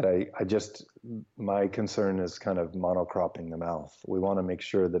that my concern is kind of monocropping the mouth. We want to make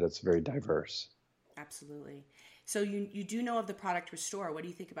sure that it's very diverse. Absolutely. So you do know of the product Restore. What do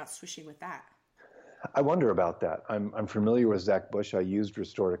you think about switching with that? I wonder about that. I'm familiar with Zach Bush. I used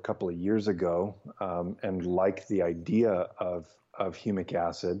Restore a couple of years ago, and like the idea of humic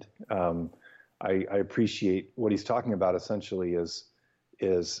acid. I appreciate what he's talking about. Essentially, is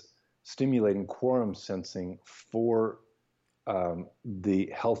stimulating quorum sensing for the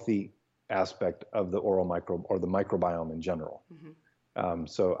healthy aspect of the oral microbe or the microbiome in general. Mm-hmm.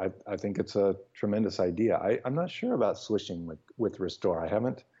 So I think it's a tremendous idea. I'm not sure about switching with Restore.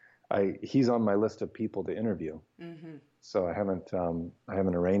 He's on my list of people to interview. Mm-hmm. So I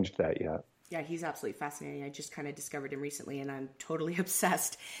haven't arranged that yet. Yeah, he's absolutely fascinating. I just kind of discovered him recently, and I'm totally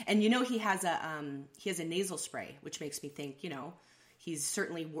obsessed. And he has a nasal spray, which makes me think, he's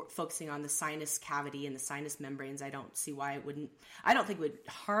certainly focusing on the sinus cavity and the sinus membranes. I don't see why I don't think it would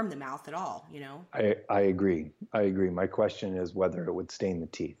harm the mouth at all, I agree. My question is whether it would stain the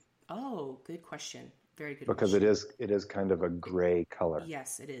teeth. Oh, good question. Very good because question. it is kind of a gray color.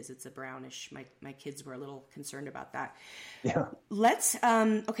 Yes, it is. It's a brownish. My kids were a little concerned about that. Yeah. Let's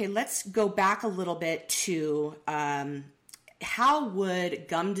go back a little bit to how would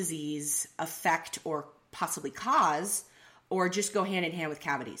gum disease affect or possibly cause or just go hand in hand with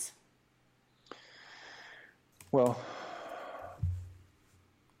cavities? Well,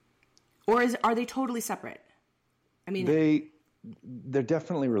 or are they totally separate? I mean, they're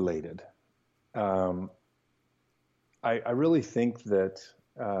definitely related. I really think that,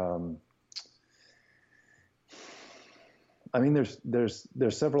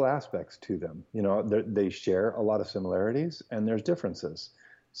 there's several aspects to them. They share a lot of similarities and there's differences.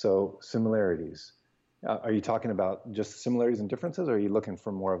 So similarities, are you talking about just similarities and differences, or are you looking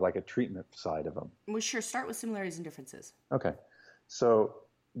for more of like a treatment side of them? Well, sure. Start with similarities and differences. Okay. So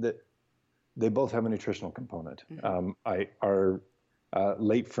they both have a nutritional component. Mm-hmm. Our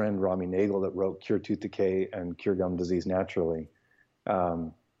late friend Rami Nagel, that wrote Cure Tooth Decay and Cure Gum Disease Naturally,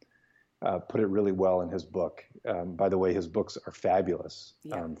 put it really well in his book. By the way, his books are fabulous.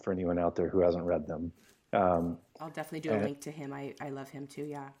 Yeah. For anyone out there who hasn't read them. I'll definitely do a link to him. I love him too.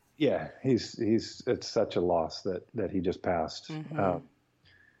 Yeah. Yeah, it's such a loss that he just passed. Mm-hmm.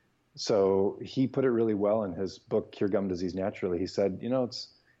 So he put it really well in his book Cure Gum Disease Naturally. He said,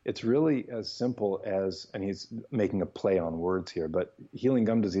 it's really as simple as, and he's making a play on words here, but healing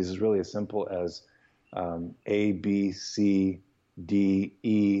gum disease is really as simple as A, B, C, D,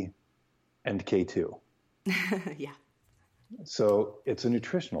 E, and K2. Yeah. So it's a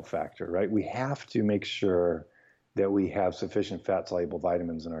nutritional factor, right? We have to make sure that we have sufficient fat-soluble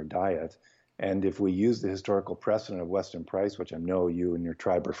vitamins in our diet. And if we use the historical precedent of Weston Price, which I know you and your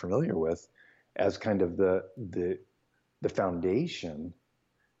tribe are familiar with, as kind of the foundation,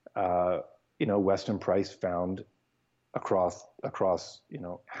 Weston Price found across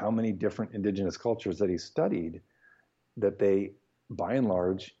how many different indigenous cultures that he studied, that they, by and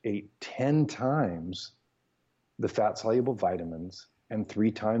large, ate 10 times the fat-soluble vitamins and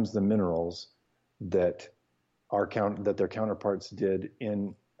 3 times the minerals that their counterparts did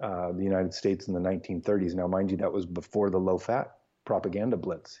in the United States in the 1930s. Now, mind you, that was before the low-fat propaganda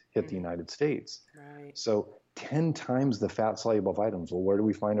blitz hit the United States. Right. So 10 times the fat-soluble vitamins. Well, where do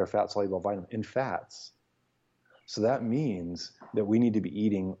we find our fat-soluble vitamin? In fats. So that means that we need to be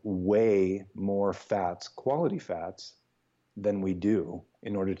eating way more fats, quality fats, than we do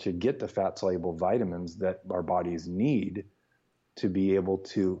in order to get the fat-soluble vitamins that our bodies need to be able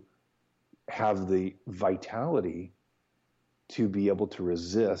to have the vitality to be able to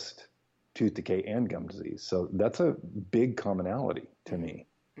resist tooth decay and gum disease. So that's a big commonality to me.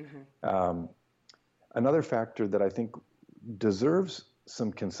 Mm-hmm. Another factor that I think deserves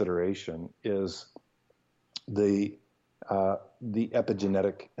some consideration is the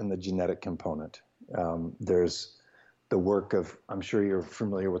epigenetic and the genetic component. There's the work of, I'm sure you're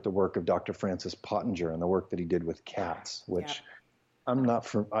familiar with the work of Dr. Francis Pottinger and the work that he did with cats, which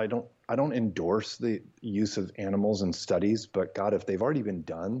I don't endorse the use of animals in studies, but God, if they've already been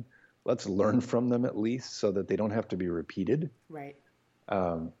done, let's learn from them at least so that they don't have to be repeated. Right.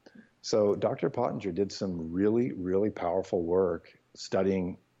 So Dr. Pottinger did some really, really powerful work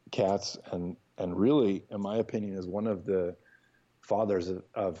studying cats and really, in my opinion, is one of the fathers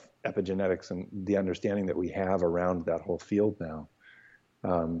of epigenetics and the understanding that we have around that whole field now.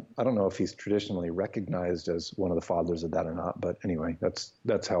 I don't know if he's traditionally recognized as one of the fathers of that or not, but anyway,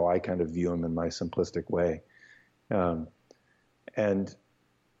 that's how I kind of view him in my simplistic way. And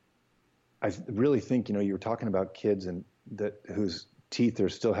I really think, you were talking about kids and whose teeth are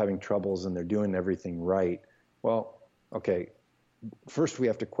still having troubles and they're doing everything right. Well, okay, first we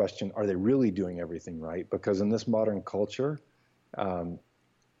have to question, are they really doing everything right? Because in this modern culture, I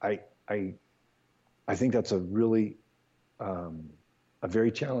think that's a really a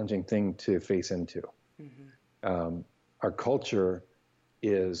very challenging thing to face into. Mm-hmm. Our culture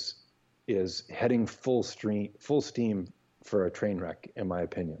is heading full steam for a train wreck, in my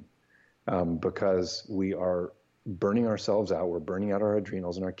opinion, because we are burning ourselves out. We're burning out our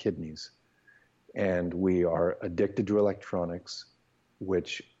adrenals and our kidneys, and we are addicted to electronics,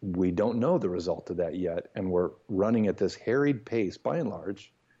 which we don't know the result of that yet, and we're running at this harried pace by and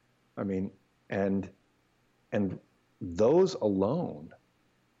large. I mean, and those alone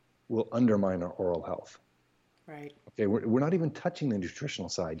will undermine our oral health. Right. Okay, we're not even touching the nutritional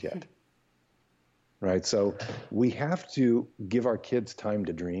side yet. Right. So we have to give our kids time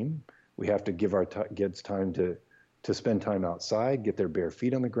to dream. We have to give our kids time to spend time outside, get their bare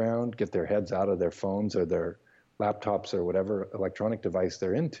feet on the ground, get their heads out of their phones or their laptops or whatever electronic device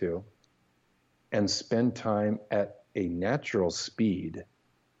they're into, and spend time at a natural speed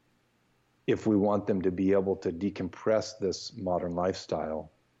if we want them to be able to decompress this modern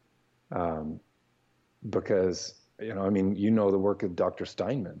lifestyle. Because, the work of Dr.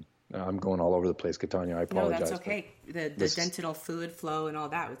 Steinman. I'm going all over the place, Catania. I apologize. No, that's okay. The dentinal fluid flow and all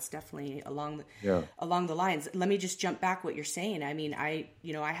that, it's definitely along the lines. Let me just jump back what you're saying. I mean, I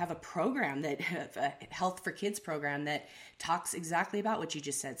have a program a Health for Kids program that talks exactly about what you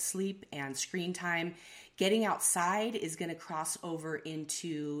just said, sleep and screen time. Getting outside is going to cross over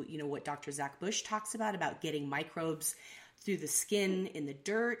into, what Dr. Zach Bush talks about getting microbes through the skin, in the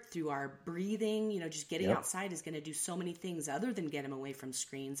dirt, through our breathing. Just getting outside is going to do so many things other than get them away from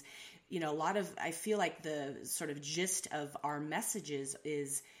screens. I feel like the sort of gist of our messages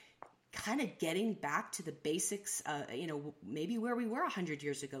is kind of getting back to the basics, maybe where we were 100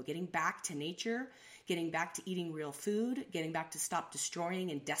 years ago, getting back to nature, getting back to eating real food, getting back to stop destroying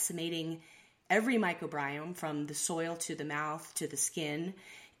and decimating every microbiome from the soil to the mouth to the skin.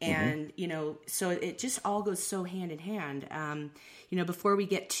 And, so it just all goes so hand in hand. Before we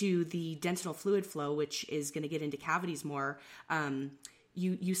get to the dentinal fluid flow, which is going to get into cavities more,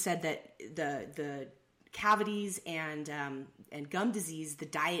 you said that the cavities and gum disease, the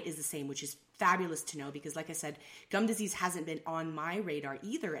diet is the same, which is fabulous to know because, like I said, gum disease hasn't been on my radar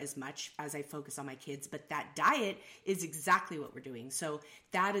either as much as I focus on my kids, but that diet is exactly what we're doing. So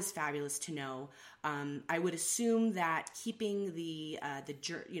that is fabulous to know. I would assume that keeping the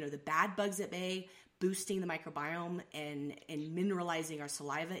bad bugs at bay, boosting the microbiome and mineralizing our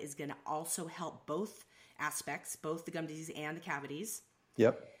saliva is going to also help both aspects, both the gum disease and the cavities.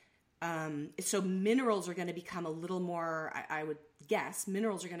 Yep. So minerals are going to become a little more, I would guess,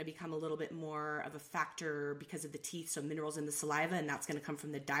 minerals are going to become a little bit more of a factor because of the teeth. So minerals in the saliva, and that's going to come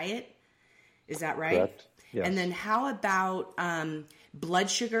from the diet. Is that right? Correct. Yes. And then how about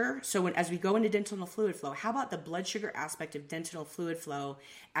blood sugar? So as we go into dentinal fluid flow, how about the blood sugar aspect of dentinal fluid flow,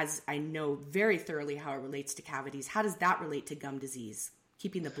 as I know very thoroughly how it relates to cavities? How does that relate to gum disease,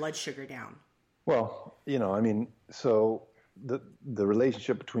 keeping the blood sugar down? Well, so the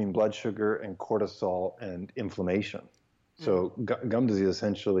relationship between blood sugar and cortisol and inflammation. So gum disease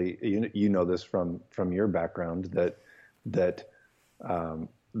essentially, you know this from your background, that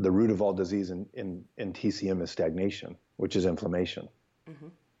the root of all disease in TCM is stagnation, which is inflammation. Mm-hmm.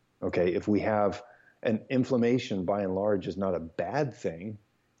 Okay, if we have an inflammation, by and large, is not a bad thing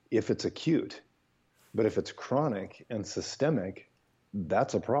if it's acute, but if it's chronic and systemic,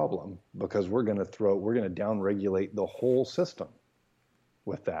 that's a problem because we're going to downregulate the whole system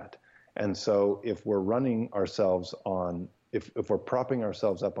with that. And so if we're running ourselves on, if we're propping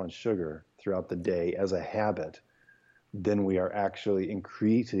ourselves up on sugar throughout the day as a habit, then we are actually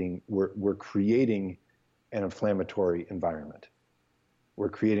we're creating an inflammatory environment. We're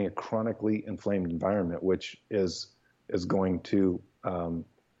creating a chronically inflamed environment, which is going to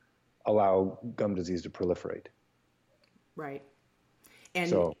allow gum disease to proliferate. Right. And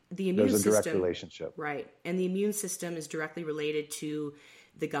so the immune there's a direct system, relationship. Right. And the immune system is directly related to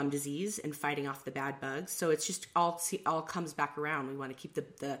the gum disease and fighting off the bad bugs. So it's just all comes back around. We want to keep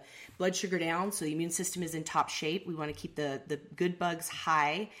the blood sugar down so the immune system is in top shape. We want to keep the good bugs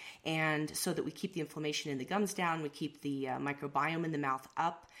high, and so that we keep the inflammation in the gums down, we keep the microbiome in the mouth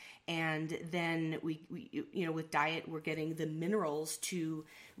up, And then we with diet, we're getting the minerals to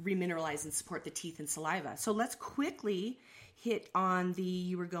remineralize and support the teeth and saliva. So let's quickly hit on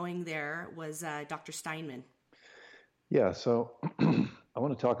you were going there, was Dr. Steinman. Yeah, so I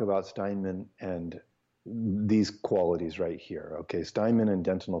want to talk about Steinman and these qualities right here. Okay, Steinman and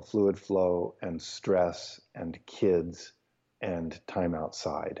dentinal fluid flow and stress and kids and time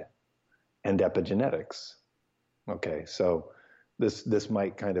outside and epigenetics. Okay, so this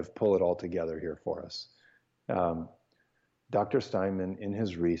might kind of pull it all together here for us. Dr. Steinman, in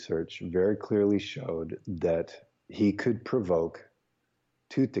his research, very clearly showed that he could provoke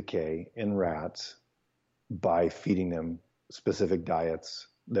tooth decay in rats by feeding them specific diets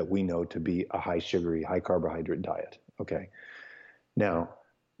that we know to be a high sugary, high carbohydrate diet. Okay. Now,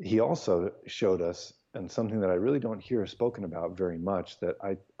 he also showed us, and something that I really don't hear spoken about very much that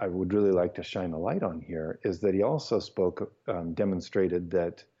I would really like to shine a light on here, is that he also demonstrated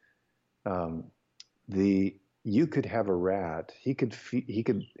that you could have a rat, he could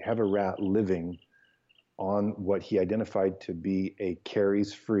have a rat living on what he identified to be a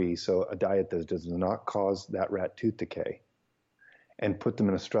caries-free, so a diet that does not cause that rat tooth decay, and put them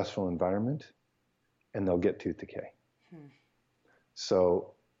in a stressful environment, and they'll get tooth decay.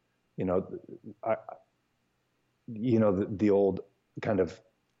 So, the old kind of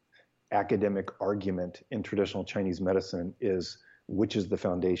academic argument in traditional Chinese medicine is, which is the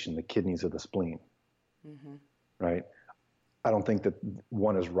foundation, the kidneys or the spleen, right? I don't think that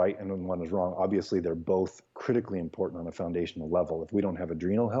one is right and one is wrong. Obviously, they're both critically important on a foundational level. If we don't have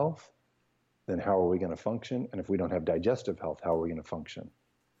adrenal health, then how are we going to function? And if we don't have digestive health, how are we going to function,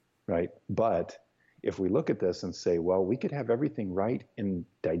 right? But if we look at this and say, well, we could have everything right in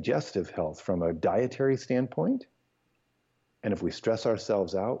digestive health from a dietary standpoint, and if we stress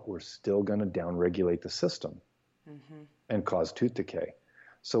ourselves out, we're still going to downregulate the system and cause tooth decay.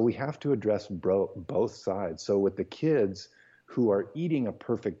 So we have to address both sides. So with the kids who are eating a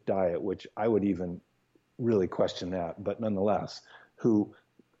perfect diet, which I would even really question that, but nonetheless, whose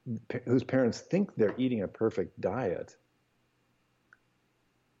parents think they're eating a perfect diet,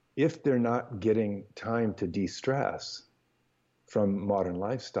 if they're not getting time to de-stress from modern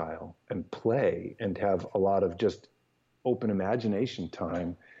lifestyle and play and have a lot of just open imagination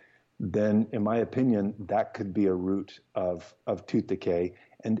time, then in my opinion, that could be a root of tooth decay.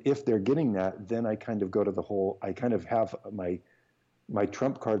 And if they're getting that, then I kind of go to I kind of have my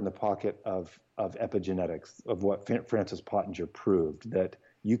trump card in the pocket of epigenetics, of what Francis Pottinger proved, that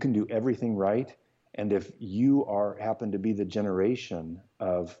you can do everything right. And if you happen to be the generation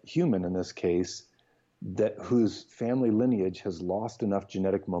of human in this case, whose family lineage has lost enough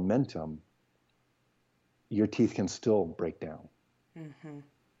genetic momentum, your teeth can still break down.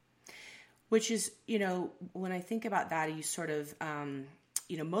 Which is, when I think about that, you sort of,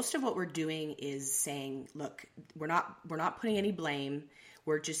 most of what we're doing is saying, look, we're not putting any blame.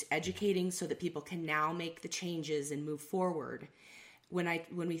 We're just educating so that people can now make the changes and move forward. When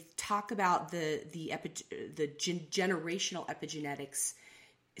we talk about the generational epigenetics,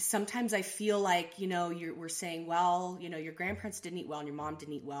 sometimes I feel like, we're saying, well, your grandparents didn't eat well and your mom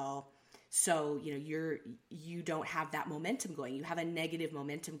didn't eat well. So, you don't have that momentum going. You have a negative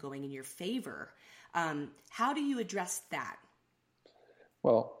momentum going in your favor. How do you address that?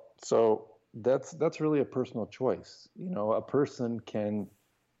 Well, so that's really a personal choice. A person can,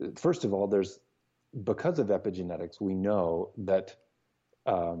 first of all, because of epigenetics, we know that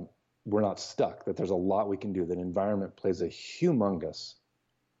we're not stuck, that there's a lot we can do, that environment plays a humongous,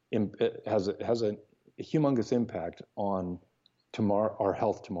 has a humongous impact on our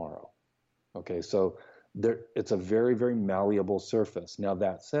health tomorrow. Okay, so it's a very, very malleable surface. Now,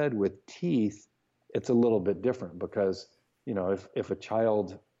 that said, with teeth, it's a little bit different because, if a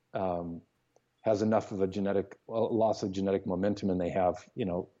child has enough of a loss of genetic momentum and they have,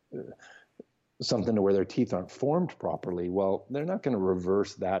 something to where their teeth aren't formed properly, well, they're not going to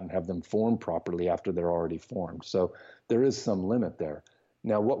reverse that and have them form properly after they're already formed. So there is some limit there.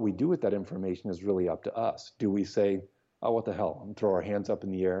 Now, what we do with that information is really up to us. Do we say, oh, what the hell, and throw our hands up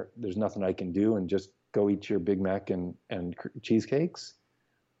in the air, there's nothing I can do, and just go eat your Big Mac and cheesecakes?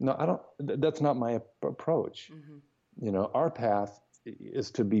 No, I don't. That's not my approach. Our path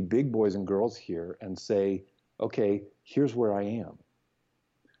is to be big boys and girls here and say, okay, here's where I am.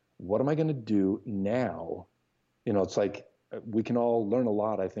 What am I going to do now? It's like we can all learn a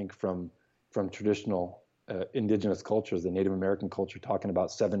lot, I think, from traditional indigenous cultures, the Native American culture, talking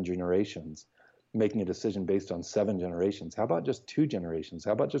about 7 generations, making a decision based on 7 generations. How about just 2 generations?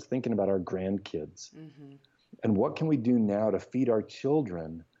 How about just thinking about our grandkids? And what can we do now to feed our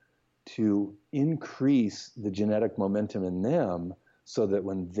children to increase the genetic momentum in them so that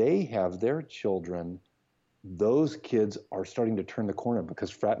when they have their children, those kids are starting to turn the corner, because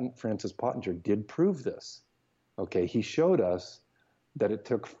Francis Pottenger did prove this. Okay, he showed us that it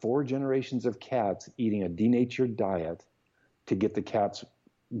took 4 generations of cats eating a denatured diet to get the cats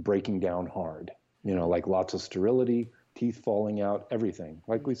breaking down hard. Like lots of sterility, teeth falling out, everything,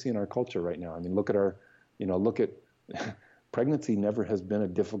 like we see in our culture right now. I mean, look at pregnancy never has been a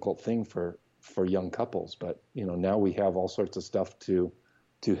difficult thing for young couples, but now we have all sorts of stuff to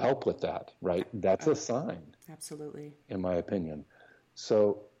help with that, right? That's a sign. Absolutely. In my opinion.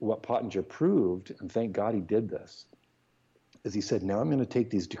 So what Pottenger proved, and thank God he did this, is he said, now I'm going to take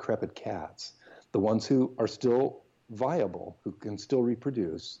these decrepit cats, the ones who are still viable, who can still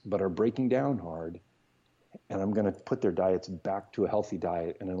reproduce, but are breaking down hard, and I'm going to put their diets back to a healthy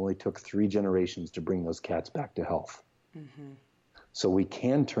diet. And it only took 3 generations to bring those cats back to health. Mm-hmm. So we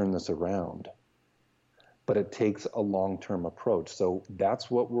can turn this around, but it takes a long-term approach. So that's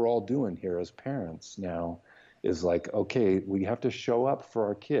what we're all doing here as parents now, is like, okay, we have to show up for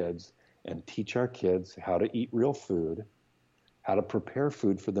our kids and teach our kids how to eat real food, how to prepare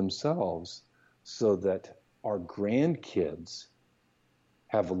food for themselves, so that our grandkids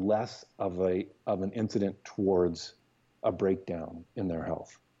have less of an incident towards a breakdown in their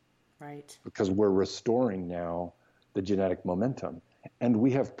health. Right. Because we're restoring now the genetic momentum. And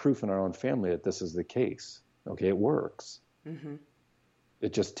we have proof in our own family that this is the case. Okay, it works. Mm-hmm.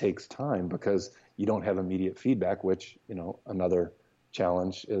 It just takes time, because you don't have immediate feedback, which, another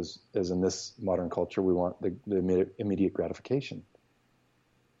challenge is in this modern culture, we want the immediate gratification.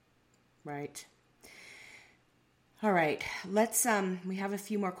 Right. All right. Let's, we have a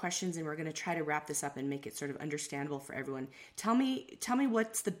few more questions, and we're going to try to wrap this up and make it sort of understandable for everyone. Tell me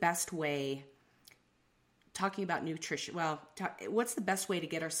what's the best way, talking about nutrition, what's the best way to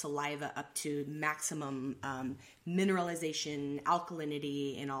get our saliva up to maximum mineralization,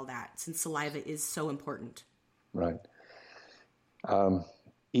 alkalinity, and all that, since saliva is so important? Right.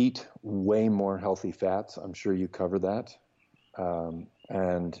 Eat way more healthy fats. I'm sure you cover that.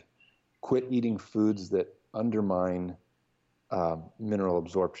 And quit eating foods that undermine mineral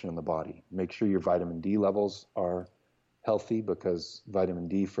absorption in the body. Make sure your vitamin D levels are healthy, because vitamin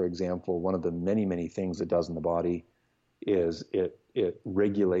D, for example, one of the many, many things it does in the body is it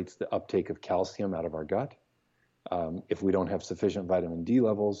regulates the uptake of calcium out of our gut. If we don't have sufficient vitamin D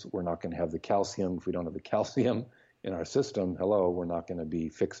levels, we're not going to have the calcium. If we don't have the calcium in our system, we're not going to be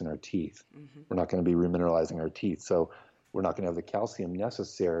fixing our teeth. Mm-hmm. We're not going to be remineralizing our teeth. So we're not going to have the calcium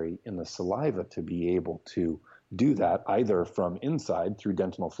necessary in the saliva to be able to do that, either from inside through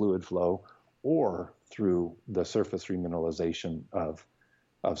dentinal fluid flow or through the surface remineralization of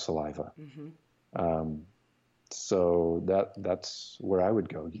saliva. Mm-hmm. So that's where I would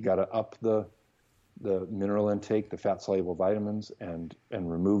go. You got to up the mineral intake, the fat soluble vitamins, and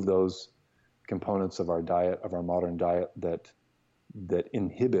remove those components of our diet, of our modern diet, that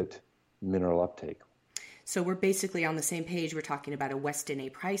inhibit mineral uptake. So we're basically on the same page. We're talking about a Weston A.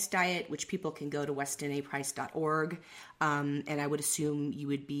 Price diet, which people can go to westonaprice.org. And I would assume you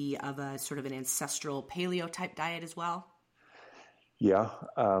would be of a sort of an ancestral paleo type diet as well? Yeah.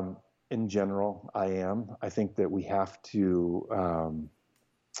 In general, I am. I think that we have to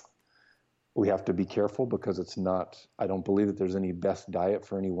be careful, because it's not, I don't believe that there's any best diet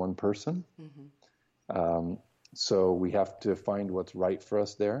for any one person. Mm-hmm. So we have to find what's right for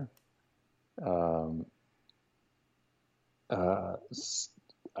us there.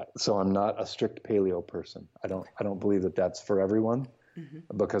 So I'm not a strict paleo person. I don't believe that that's for everyone, mm-hmm.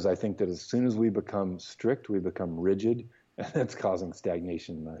 because I think that as soon as we become strict, we become rigid, and that's causing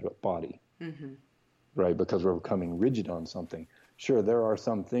stagnation in our body, mm-hmm. right? Because we're becoming rigid on something. Sure, there are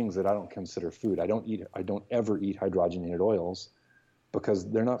some things that I don't consider food. I don't ever eat hydrogenated oils, because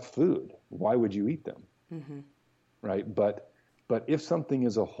they're not food. Why would you eat them? Mm-hmm. Right? But if something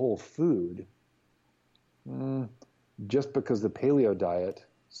is a whole food, just because the paleo diet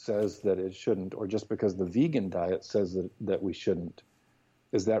says that it shouldn't, or just because the vegan diet says that we shouldn't,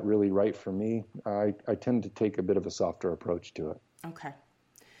 is that really right for me? I tend to take a bit of a softer approach to it. Okay.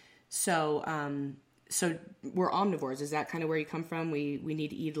 So we're omnivores. Is that kind of where you come from? We need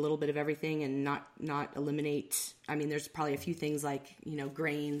to eat a little bit of everything and not eliminate. I mean, there's probably a few things like,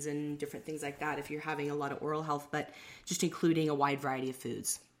 grains and different things like that if you're having a lot of oral health, but just including a wide variety of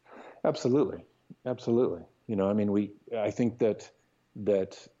foods. Absolutely. Absolutely. I think that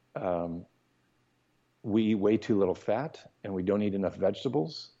we eat way too little fat, and we don't eat enough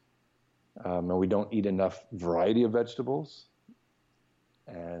vegetables, and we don't eat enough variety of vegetables,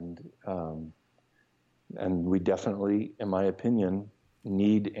 and we definitely, in my opinion,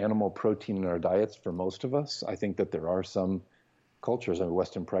 need animal protein in our diets for most of us. I think that there are some cultures, and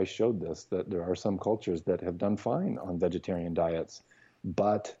Weston Price showed this, that there are some cultures that have done fine on vegetarian diets,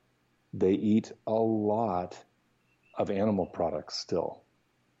 but they eat a lot of animal products still.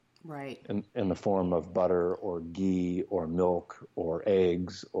 Right. In the form of butter or ghee or milk or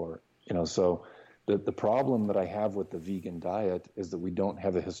eggs or, so the problem that I have with the vegan diet is that we don't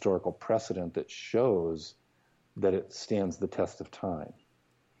have a historical precedent that shows that it stands the test of time.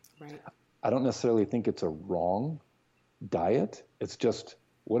 Right. I don't necessarily think it's a wrong diet. It's just,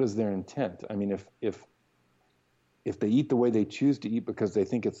 what is their intent? I mean, if they eat the way they choose to eat because they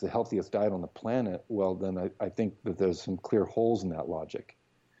think it's the healthiest diet on the planet, well, then I think that there's some clear holes in that logic.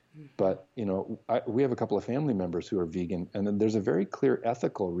 But, we have a couple of family members who are vegan, and then there's a very clear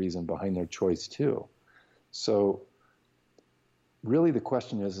ethical reason behind their choice too. So really the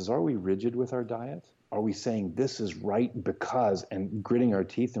question is are we rigid with our diet? Are we saying this is right because, and gritting our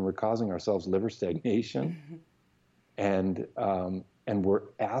teeth, and we're causing ourselves liver stagnation? And we're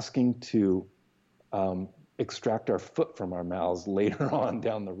asking to extract our foot from our mouths later on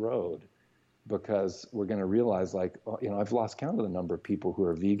down the road, because we're going to realize, like, I've lost count of the number of people who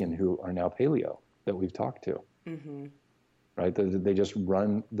are vegan who are now paleo that we've talked to. Right? They just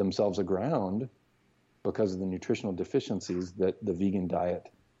run themselves aground because of the nutritional deficiencies that the vegan diet,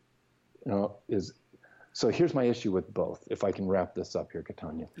 is. So here's my issue with both, if I can wrap this up here,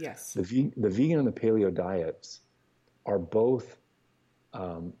 Katanya. Yes. The vegan and the paleo diets are both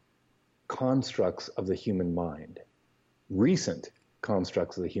constructs of the human mind, recent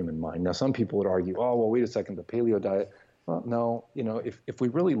constructs of the human mind. Now, some people would argue, oh, well, wait a second, the paleo diet. Well, no, if we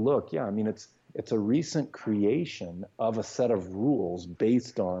really look, I mean, it's a recent creation of a set of rules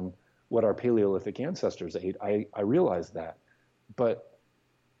based on what our Paleolithic ancestors ate. I realize that. But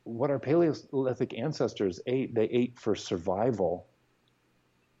what our Paleolithic ancestors ate, they ate for survival.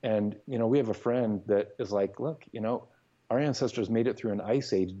 And, we have a friend that is like, look, our ancestors made it through an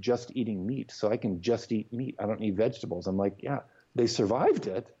ice age just eating meat, so I can just eat meat. I don't need vegetables. I'm like, yeah, they survived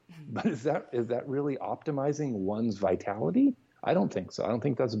it, but is that really optimizing one's vitality? I don't think so. I don't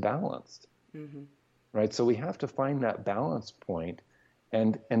think that's balanced. Right? So we have to find that balance point.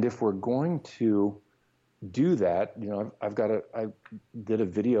 And if we're going to do that, I did a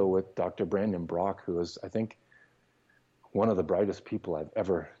video with Dr. Brandon Brock, who is, I think, one of the brightest people I've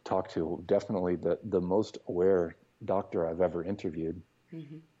ever talked to, definitely the most aware doctor I've ever interviewed.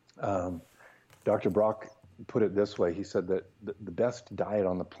 Dr. Brock put it this way. He said that the best diet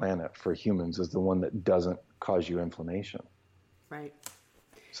on the planet for humans is the one that doesn't cause you inflammation. Right.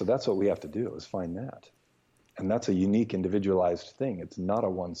 So that's what we have to do, is find that. And that's a unique, individualized thing. It's not a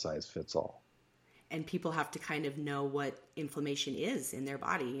one-size-fits-all. And people have to kind of know what inflammation is in their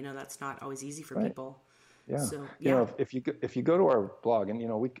body. That's not always easy for people. Yeah. So, yeah. If you go to our blog,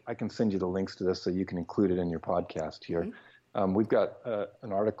 and I can send you the links to this so you can include it in your podcast here. We've got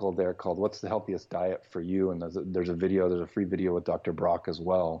an article there called "What's the Healthiest Diet for You?" and there's a free video with Dr. Brock as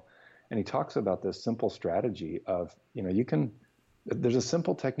well, and he talks about this simple strategy of there's a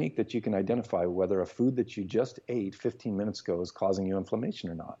simple technique that you can identify whether a food that you just ate 15 minutes ago is causing you inflammation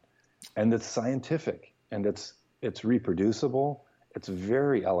or not, and it's scientific and it's reproducible. It's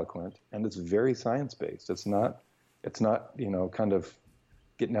very eloquent and it's very science-based. It's not kind of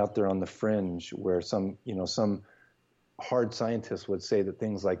getting out there on the fringe where some hard scientists would say that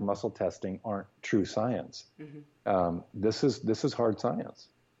things like muscle testing aren't true science. This is hard science.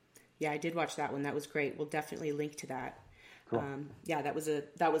 Yeah, I did watch that one. That was great. We'll definitely link to that. Cool.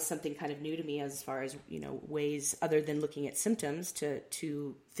 That was something kind of new to me as far as ways other than looking at symptoms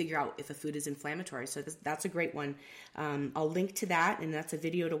to figure out if a food is inflammatory. So that's a great one. I'll link to that, and that's a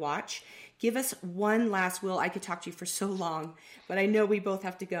video to watch. Give us one last, Will. I could talk to you for so long, but I know we both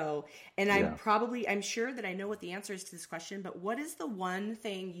have to go. And I'm sure that I know what the answer is to this question. But what is the one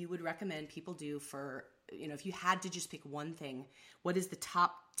thing you would recommend people do for if you had to just pick one thing? What is the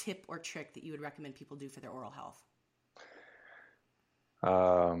top tip or trick that you would recommend people do for their oral health?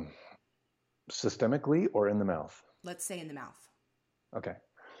 Systemically or in the mouth? Let's say in the mouth. Okay.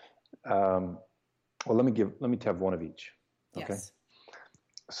 Well, let me have one of each. Okay. Yes.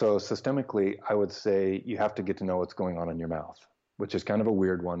 So systemically, I would say you have to get to know what's going on in your mouth, which is kind of a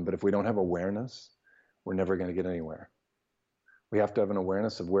weird one, but if we don't have awareness, we're never going to get anywhere. We have to have an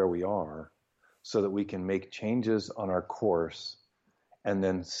awareness of where we are so that we can make changes on our course and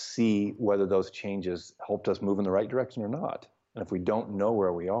then see whether those changes helped us move in the right direction or not. And if we don't know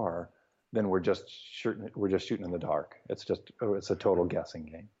where we are, then we're just shooting in the dark. It's a total guessing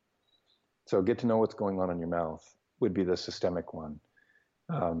game. So get to know what's going on in your mouth would be the systemic one.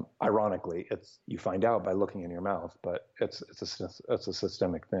 Ironically, you find out by looking in your mouth, but it's a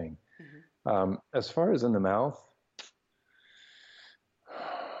systemic thing. As far as in the mouth,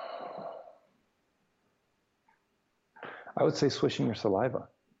 I would say swishing your saliva.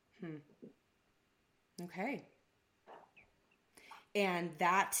 Okay. And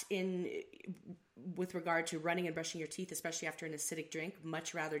that with regard to running and brushing your teeth, especially after an acidic drink,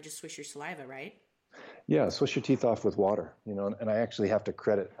 much rather just swish your saliva, right? Yeah, swish your teeth off with water, and I actually have to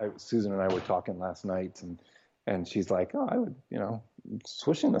credit, Susan and I were talking last night, and she's like, oh, I would,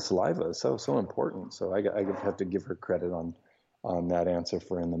 swishing the saliva is so important. So I have to give her credit on that answer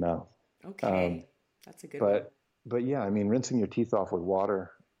for in the mouth. Okay. That's a good one. But yeah, I mean, rinsing your teeth off with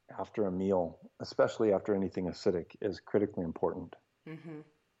water after a meal, especially after anything acidic, is critically important. Mm-hmm.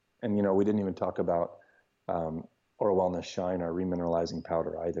 And, we didn't even talk about Oral Wellness Shine, our remineralizing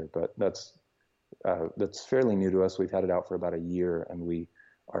powder either, but that's fairly new to us. We've had it out for about a year, and we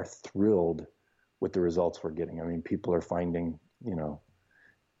are thrilled with the results we're getting. I mean, people are finding, I don't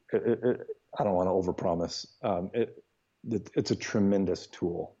want to overpromise. It's a tremendous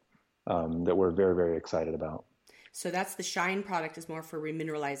tool that we're very, very excited about. So that's the Shine product is more for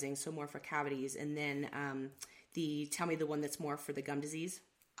remineralizing, so more for cavities. And then tell me the one that's more for the gum disease.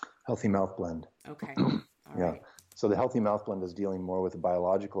 Healthy Mouth Blend. Okay. All right. So the Healthy Mouth Blend is dealing more with the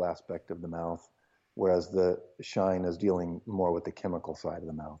biological aspect of the mouth, whereas the Shine is dealing more with the chemical side of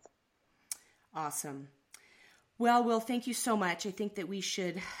the mouth. Awesome. Well, Will, thank you so much. I think that we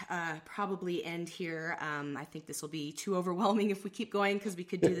should probably end here. I think this will be too overwhelming if we keep going, because we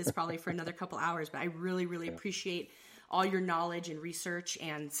could do this probably for another couple hours. But I really, really appreciate all your knowledge and research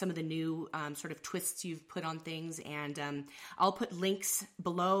and some of the new sort of twists you've put on things. And I'll put links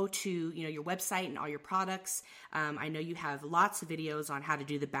below to your website and all your products. I know you have lots of videos on how to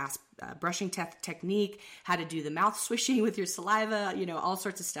do the brushing technique, how to do the mouth swishing with your saliva, all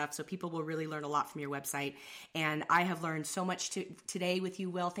sorts of stuff. So people will really learn a lot from your website. And I have learned so much today with you,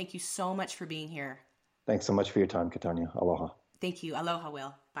 Will. Thank you so much for being here. Thanks so much for your time, Catania. Aloha. Thank you. Aloha,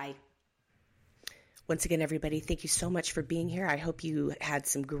 Will. Bye. Once again, everybody, thank you so much for being here. I hope you had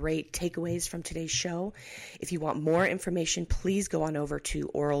some great takeaways from today's show. If you want more information, please go on over to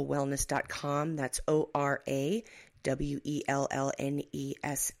oralwellness.com. That's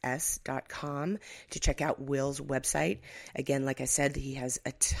ORAWELLNESS.com to check out Will's website. Again, like I said, he has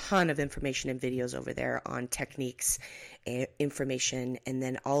a ton of information and videos over there on techniques, information, and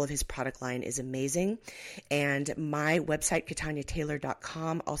then all of his product line is amazing. And my website,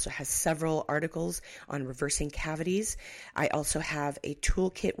 KataniaTaylor.com, also has several articles on reversing cavities. I also have a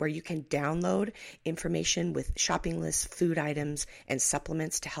toolkit where you can download information with shopping lists, food items, and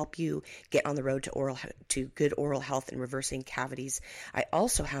supplements to help you get on the road to good oral health and reversing cavities. I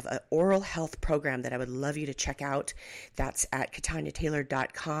also have an oral health program that I would love you to check out. That's at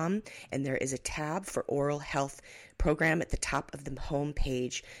KataniaTaylor.com, and there is a tab for oral health program at the top of the home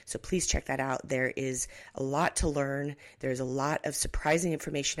page. So please check that out. There is a lot to learn. There's a lot of surprising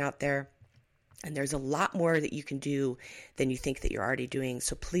information out there. And there's a lot more that you can do than you think that you're already doing.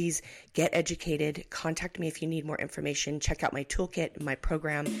 So please get educated. Contact me if you need more information. Check out my toolkit, my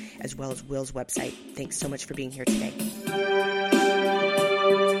program, as well as Will's website. Thanks so much for being here today.